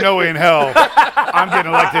because there ain't no way in hell I'm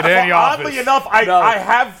getting elected to any office. Oddly enough, I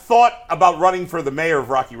have thought about running for the mayor of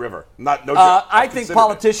Rocky River. No joke. I think Considered it.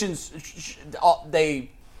 politicians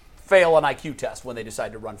they fail an IQ test when they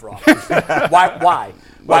decide to run for office. Why? That's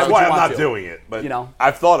would why you I'm want not to? doing it. But You know.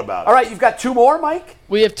 I've thought about it. All right, you've got two more, Mike.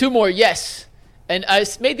 We have two more, yes. And I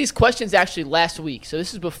made these questions actually last week, so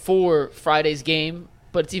this is before Friday's game,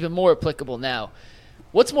 but it's even more applicable now.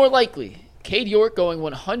 What's more likely, Cade York going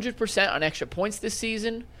 100% on extra points this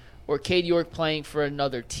season, or Cade York playing for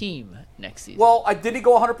another team next season? Well, did he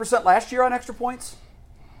go 100% last year on extra points?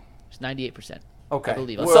 It's 98%. Okay. I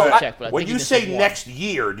believe. I'll So double check, but I When think he you just say had one. next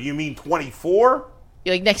year, do you mean 24?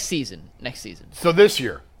 Yeah, like next season. Next season. So this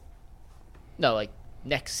year. No, like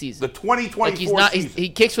next season. The 2024 like he's not. season. He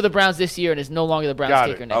kicks for the Browns this year and is no longer the Browns Got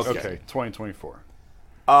kicker it. next Okay, year. 2024.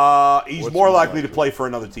 He's What's more more likely to likely? play for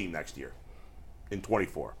another team next year in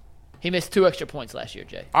 24. He missed 2 extra points last year,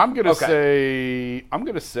 Jay. I'm gonna Okay.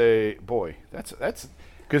 say, boy, that's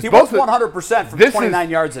because He was 100% from this is- 29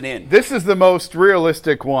 yards and in. This is the most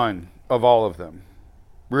realistic one of all of them,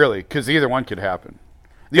 really, because either one could happen.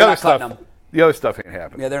 The They're other not cutting stuff, them. the other stuff ain't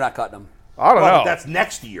happening. Yeah, they're not cutting him. I don't know. But that's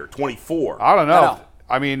next year, 24. I don't know. I know.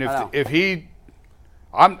 I mean, I know. if he,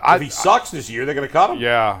 If he sucks this year, they're going to cut him.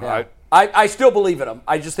 yeah. I still believe in him.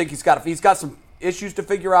 I just think he's got some issues to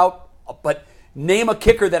figure out. But name a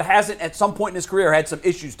kicker that hasn't at some point in his career had some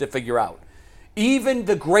issues to figure out. Even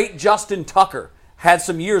the great Justin Tucker had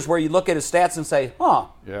some years where you look at his stats and say,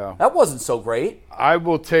 that wasn't so great. I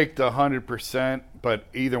will take the 100%, but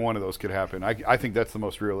either one of those could happen. I think that's the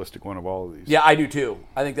most realistic one of all of these. Yeah, I do too.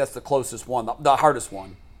 I think that's the closest one, the hardest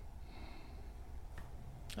one.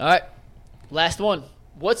 All right, last one.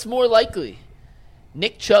 What's more likely,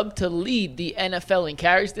 Nick Chubb to lead the NFL in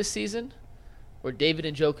carries this season, or David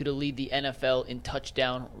Njoku to lead the NFL in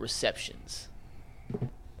touchdown receptions?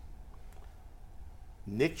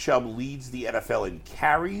 Nick Chubb leads the NFL in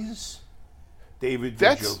carries. David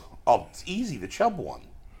That's- Njoku. Oh, it's easy. The Chubb one.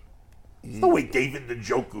 There's no way David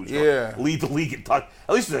Njoku's going Yeah. to lead the league in touch.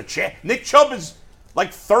 At least there's a chance. Nick Chubb is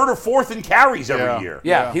like third or fourth in carries every year.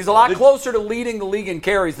 Yeah, he's a lot closer to leading the league in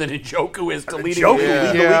carries than Njoku is to leading Njoku the league. lead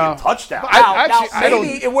the league in touchdowns. Now, I don't-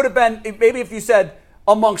 maybe it would have been if you said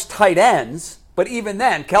amongst tight ends, but even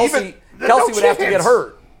then, Kelsey There's no would have to get chance.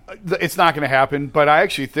 hurt. It's not going to happen, but I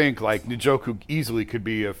actually think like Njoku easily could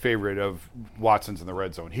be a favorite of Watson's in the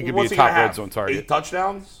red zone. He could What's be a he gonna top red have? zone target. 8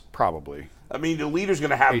 touchdowns? Probably. I mean, the leader's going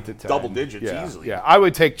to have 8 to 10. double digits yeah, easily. Yeah, I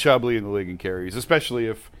would take Chubb leading the league in carries, especially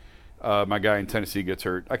if my guy in Tennessee gets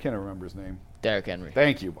hurt. I can't remember his name. Derrick Henry.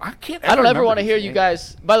 Thank you. I can't. I don't ever remember want to his hear you name.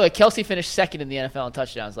 guys. By the way, Kelsey finished second in the NFL in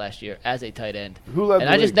touchdowns last year as a tight end. Who led and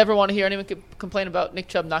the I just league? never want to hear anyone complain about Nick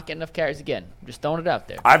Chubb not getting enough carries again. I'm just throwing it out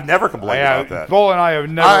there. I've never complained Yeah, about that. Bull and I have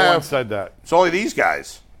never once said that. It's only these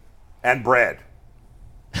guys. And Brad.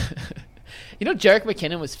 You know, Jerick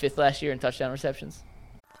McKinnon was fifth last year in touchdown receptions.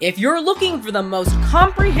 If you're looking for the most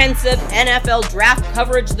comprehensive NFL draft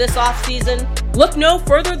coverage this offseason, look no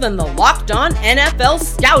further than the Locked On NFL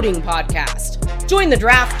Scouting Podcast. Join the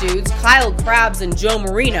draft dudes, Kyle Krabs and Joe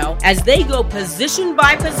Marino, as they go position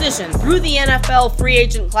by position through the NFL free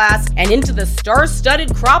agent class and into the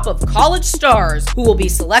star-studded crop of college stars who will be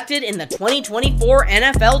selected in the 2024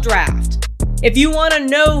 NFL Draft. If you want to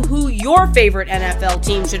know who your favorite NFL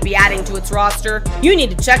team should be adding to its roster, you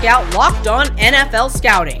need to check out Locked On NFL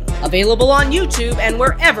Scouting, available on YouTube and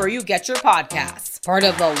wherever you get your podcasts. Part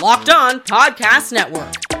of the Locked On Podcast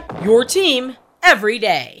Network. Your team every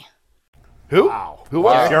day. Who? Who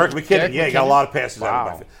was it? Jerick McKinnon. Jerick Yeah, he got a McKinnon. lot of passes out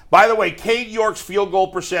of the backfield. By the way, Cade York's field goal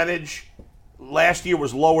percentage last year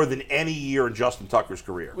was lower than any year in Justin Tucker's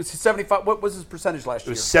career. Was he 75? What was his percentage last It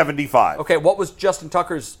year? was 75. Okay, what was Justin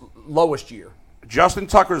Tucker's lowest year? Justin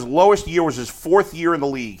Tucker's lowest year was his fourth year in the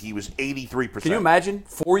league. He was 83%. Can you imagine?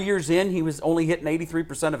 4 years in, he was only hitting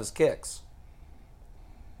 83% of his kicks.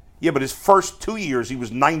 Yeah, but his first 2 years, he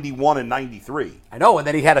was 91 and 93. I know, and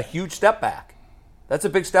then he had a huge step back. That's a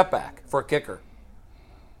big step back for a kicker.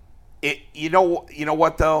 You know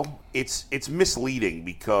what though? It's misleading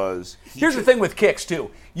because Here's the thing with kicks too.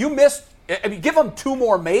 You miss. I mean, give him 2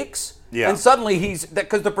 more makes, and suddenly he's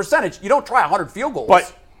because the percentage. You don't try 100 field goals,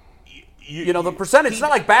 But the percentage. It's not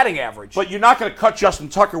like batting average. But you're not going to cut Justin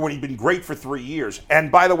Tucker when he's been great for 3 years.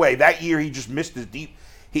 And by the way, that year he just missed his deep.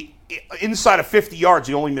 He inside of 50 yards,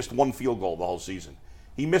 he only missed 1 field goal the whole season.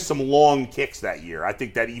 He missed some long kicks that year. I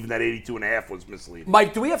think that even that 82.5 was misleading.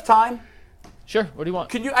 Mike, do we have time? Sure. What do you want?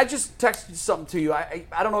 Can you? I just texted something to you. I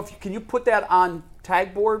don't know if can you put that on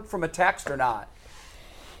tag board from a text or not.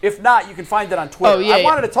 If not, you can find it on Twitter. Oh, yeah, I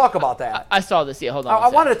wanted to talk about that. I saw this. Yeah, hold on. I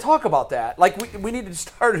wanted to talk about that. Like we need to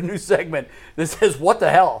start a new segment that says, "What the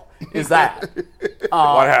hell is that?"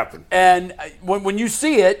 What happened? And when you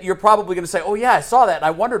see it, you're probably going to say, "Oh yeah, I saw that." And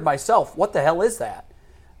I wondered myself, "What the hell is that?"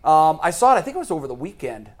 I saw it. I think it was over the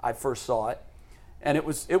weekend. I first saw it, and it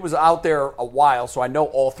was out there a while. So I know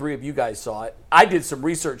all 3 of you guys saw it. I did some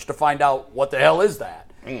research to find out what the hell is that,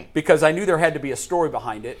 because I knew there had to be a story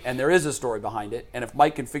behind it, and there is a story behind it. And if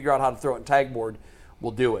Mike can figure out how to throw it in tag board,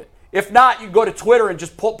 we'll do it. If not, you can go to Twitter and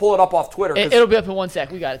just pull it up off Twitter. It'll be up in 1 sec.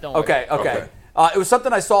 We got it. Don't worry. Okay. It was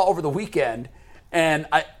something I saw over the weekend, and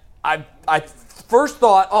I first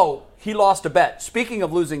thought, oh, he lost a bet. Speaking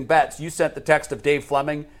of losing bets, you sent the text of Dave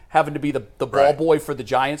Fleming having to be the ball boy for the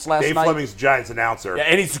Giants last Dave night. Fleming's Giants announcer. Yeah,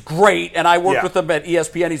 and he's great, and I worked with him at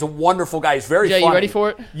ESPN. He's a wonderful guy. He's very Jay, funny. you ready for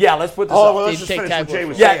it? Yeah, let's put this Oh, up. well, let's Dave, just take finish tag what Jay board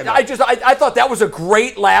was for saying. Yeah, I thought that was a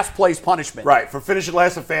great last place punishment. Right, for finishing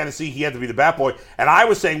last in fantasy, he had to be the bat boy. And I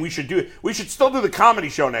was saying we should still do the comedy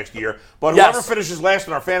show next year, but whoever finishes last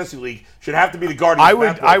in our fantasy league should have to be the guardian.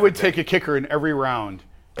 I would take a kicker in every round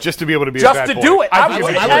just to be able to be Just a bad to boy. do it. I think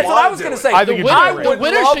That's what I was going to say. I think The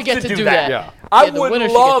winner should get to do that. Yeah. I the would winner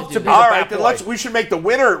should love get to to be do the that. All bad right, then boy. we should make the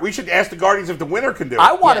winner. We should ask the Guardians if the winner can do it.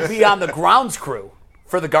 I want to be on the grounds crew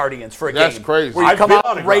for the Guardians for a That's game. crazy. Where you I've come been out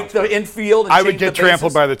on and a rake grounds the infield and I would change get the trampled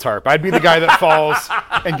bases. by the tarp. I'd be the guy that falls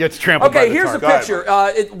and gets trampled by Okay, the here's tarp. a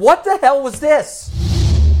picture. What the hell was this?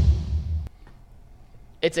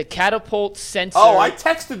 It's a catapult sensor. Oh, I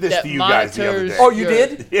texted this that to you guys the other monitors day. Oh, you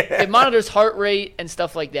did? It monitors heart rate and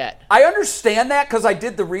stuff like that. I understand that because I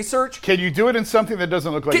did the research. Can you do it in something that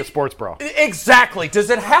doesn't look like a sports bra? Exactly.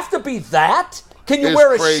 Does it have to be that? Can you It's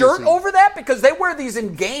wear a crazy. shirt over that? Because they wear these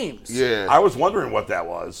in games. Yeah. I was wondering what that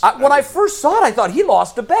was. When I first saw it, I thought he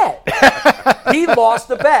lost a bet. He lost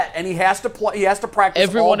a bet, and he has to play. He has to practice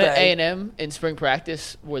Everyone all at day. A&M in spring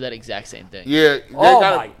practice wore that exact same thing. Yeah, they Oh,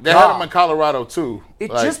 got my they God. had him in Colorado too. It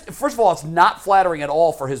Like, just, first of all, it's not flattering at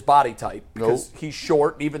all for his body type because he's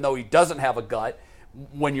short, and even though he doesn't have a gut.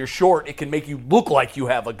 When you're short, it can make you look like you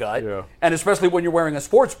have a gut, Yeah. and especially when you're wearing a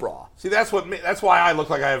sports bra. See, that's why I look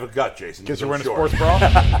like I have a gut, Jason. Because you're I'm wearing a short. sports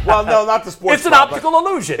bra? Well, no, not the sports It's an bra, but optical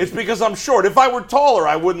illusion. It's because I'm short. If I were taller,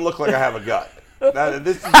 I wouldn't look like I have a gut. Doesn't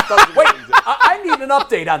Wait, exist. I need an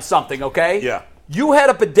update on something, okay? Yeah. You had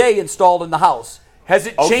a bidet installed in the house. Has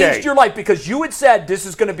it Okay. changed your life? Because you had said this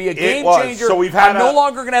is going to be a game was. changer. So we've had I'm no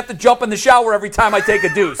longer going to have to jump in the shower every time I take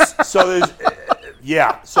a deuce. So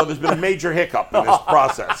there's been a major hiccup in this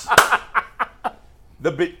process.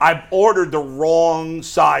 I've ordered the wrong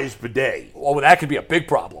size bidet, Oh, that could be a big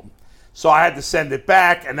problem. so I had to send it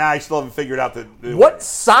back, and now I still haven't figured out the What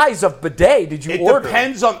size of bidet did you It order?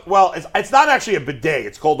 depends on. Well, it's not actually a bidet.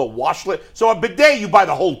 It's called a washlet. So a bidet, you buy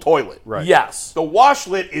the whole toilet. Right. Yes. The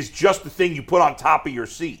washlet is just the thing you put on top of your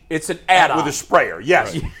seat. It's an add-on. With a sprayer.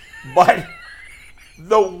 Yes,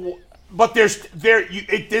 but there's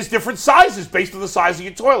different sizes based on the size of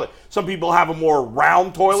your toilet. Some people have a more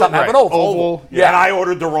round toilet. Some have an oval. Oval. Yeah. And I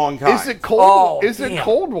ordered the wrong kind. Is it cold? Oh, Is it damn.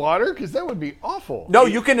 cold water? Because that would be awful. No,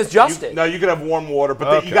 you can adjust it. No, you can have warm water, but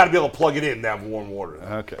Okay. you got to be able to plug it in to have warm water.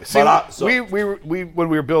 Okay. See, we when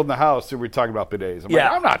we were building the house, we were talking about bidets. I'm Yeah.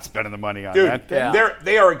 like, I'm not spending the money on Dude, that. Yeah.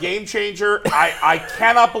 they are a game changer. I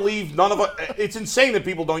cannot believe none of it. It's insane that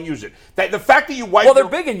people don't use it. The fact that you wipe. Well, they're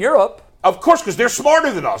big in Europe. Of course, because they're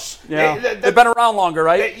smarter than us. Yeah. They've been around longer,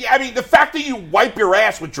 right? I mean, the fact that you wipe your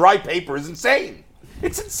ass with dry paper is insane.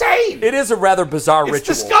 It's insane. It is a rather bizarre It's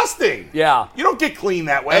ritual. disgusting. Yeah. You don't get clean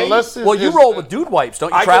that way. unless Well, you roll with dude wipes,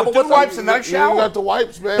 don't you? I go travel with with dude them? wipes and then I you shower. got the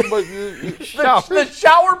wipes, man, but you The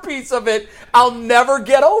shower piece of it, I'll never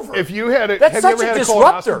get over. If you had That's have such you ever a had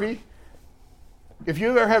disruptor. colonoscopy? If you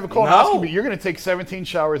ever have a colonoscopy, you're going to take 17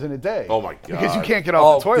 showers in a day. Oh, my Because you God. can't get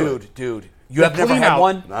off the Oh, toilet. dude. You have never clean had out.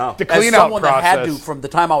 one? No. The As clean out someone that had to process. from the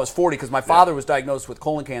time I was 40, because my father was diagnosed with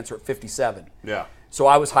colon cancer at 57. Yeah. So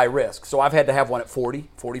I was high risk. So I've had to have one at 40,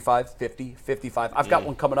 45, 50, 55. I've got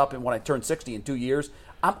one coming up when I turn 60 in 2 years.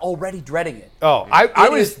 I'm already dreading it. Oh, I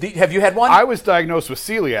was Have you had one? I was diagnosed with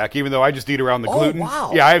celiac, even though I just eat around the Oh, gluten.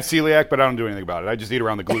 wow. Yeah, I have celiac, but I don't do anything about it. I just eat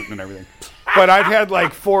around the gluten and everything. But I've had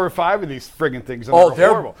like 4 or 5 of these friggin' things. And Oh, they're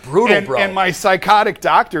horrible. brutal, and, bro. And my psychotic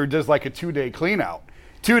doctor does like a 2-day clean out.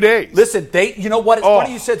 2 days. Listen, you know what? It's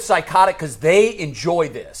funny you said psychotic because they enjoy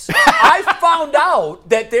this. I found out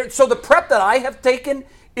that so the prep that I have taken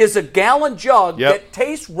is a gallon jug that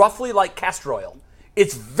tastes roughly like castor oil.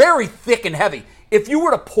 It's very thick and heavy. If you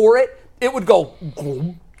were to pour it, it would go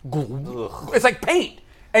gloom, gloom. It's like paint.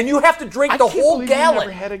 And you have to drink the whole gallon. You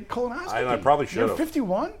never had a colonoscopy. I probably should You're have.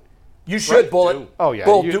 51? You should, Bullet. Oh, yeah.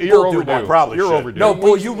 Bull, you're Bull, overdue. do one. Probably You're should. overdue. No,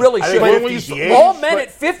 Bull, you really should. think when you 50 is the All age, men but-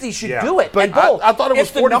 at 50 should Yeah. do it. But And Bull, I thought it was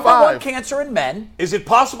it's the number 45. one cancer in men. Is it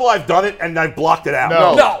possible I've done it and I've blocked it out?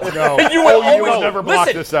 No. No. No. you would Oh, you always would never block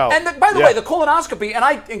listen, this out. And by the Yeah. way, the colonoscopy, and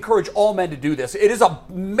I encourage all men to do this. It is a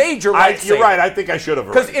major lifesaver. You're right. I think I should have.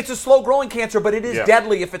 Because already. it's a slow-growing cancer, but it is Yeah.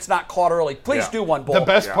 deadly if it's not caught early. Please Yeah. do one, Bull. The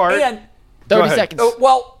best part- And 30 ahead. seconds.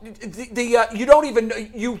 you don't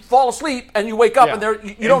even you fall asleep and you wake up and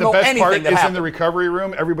you don't know the best anything part that is in happened. the recovery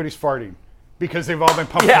room, everybody's farting. Because they've all been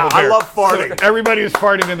pumped Yeah, full of I air. love farting. So everybody is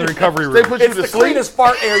farting in the recovery They room. put you It's to the sleep. cleanest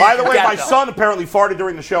fart air. By you the can way, get, my though. son apparently farted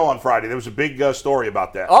during the show on Friday. There was a big story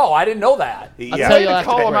about that. Oh, I didn't know that. I'll tell you after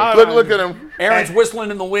Call the him break. out. Look at him. Aaron's And-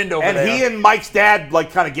 whistling in the wind over And there. he and Mike's dad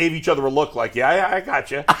kind of gave each other a look like, yeah, I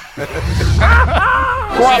got you. Overtime.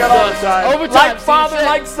 like See you father, soon.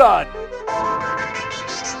 like son.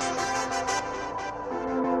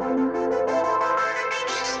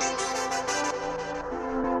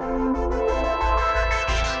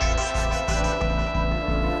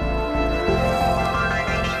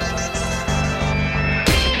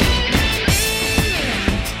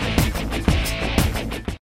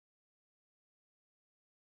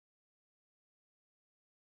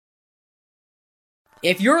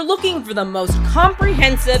 If you're looking for the most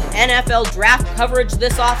comprehensive NFL draft coverage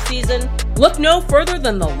this offseason, look no further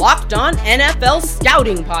than the Locked On NFL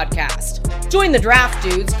Scouting Podcast. Join the draft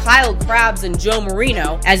dudes, Kyle Krabs and Joe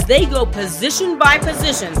Marino, as they go position by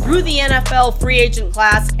position through the NFL free agent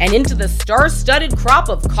class and into the star-studded crop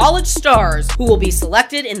of college stars who will be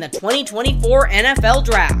selected in the 2024 NFL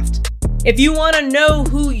Draft. If you want to know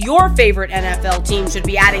who your favorite NFL team should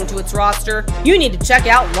be adding to its roster, you need to check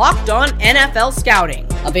out Locked On NFL Scouting,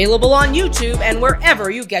 available on YouTube and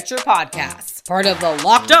wherever you get your podcasts. Part of the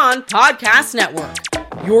Locked On Podcast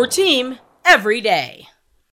Network, your team every day.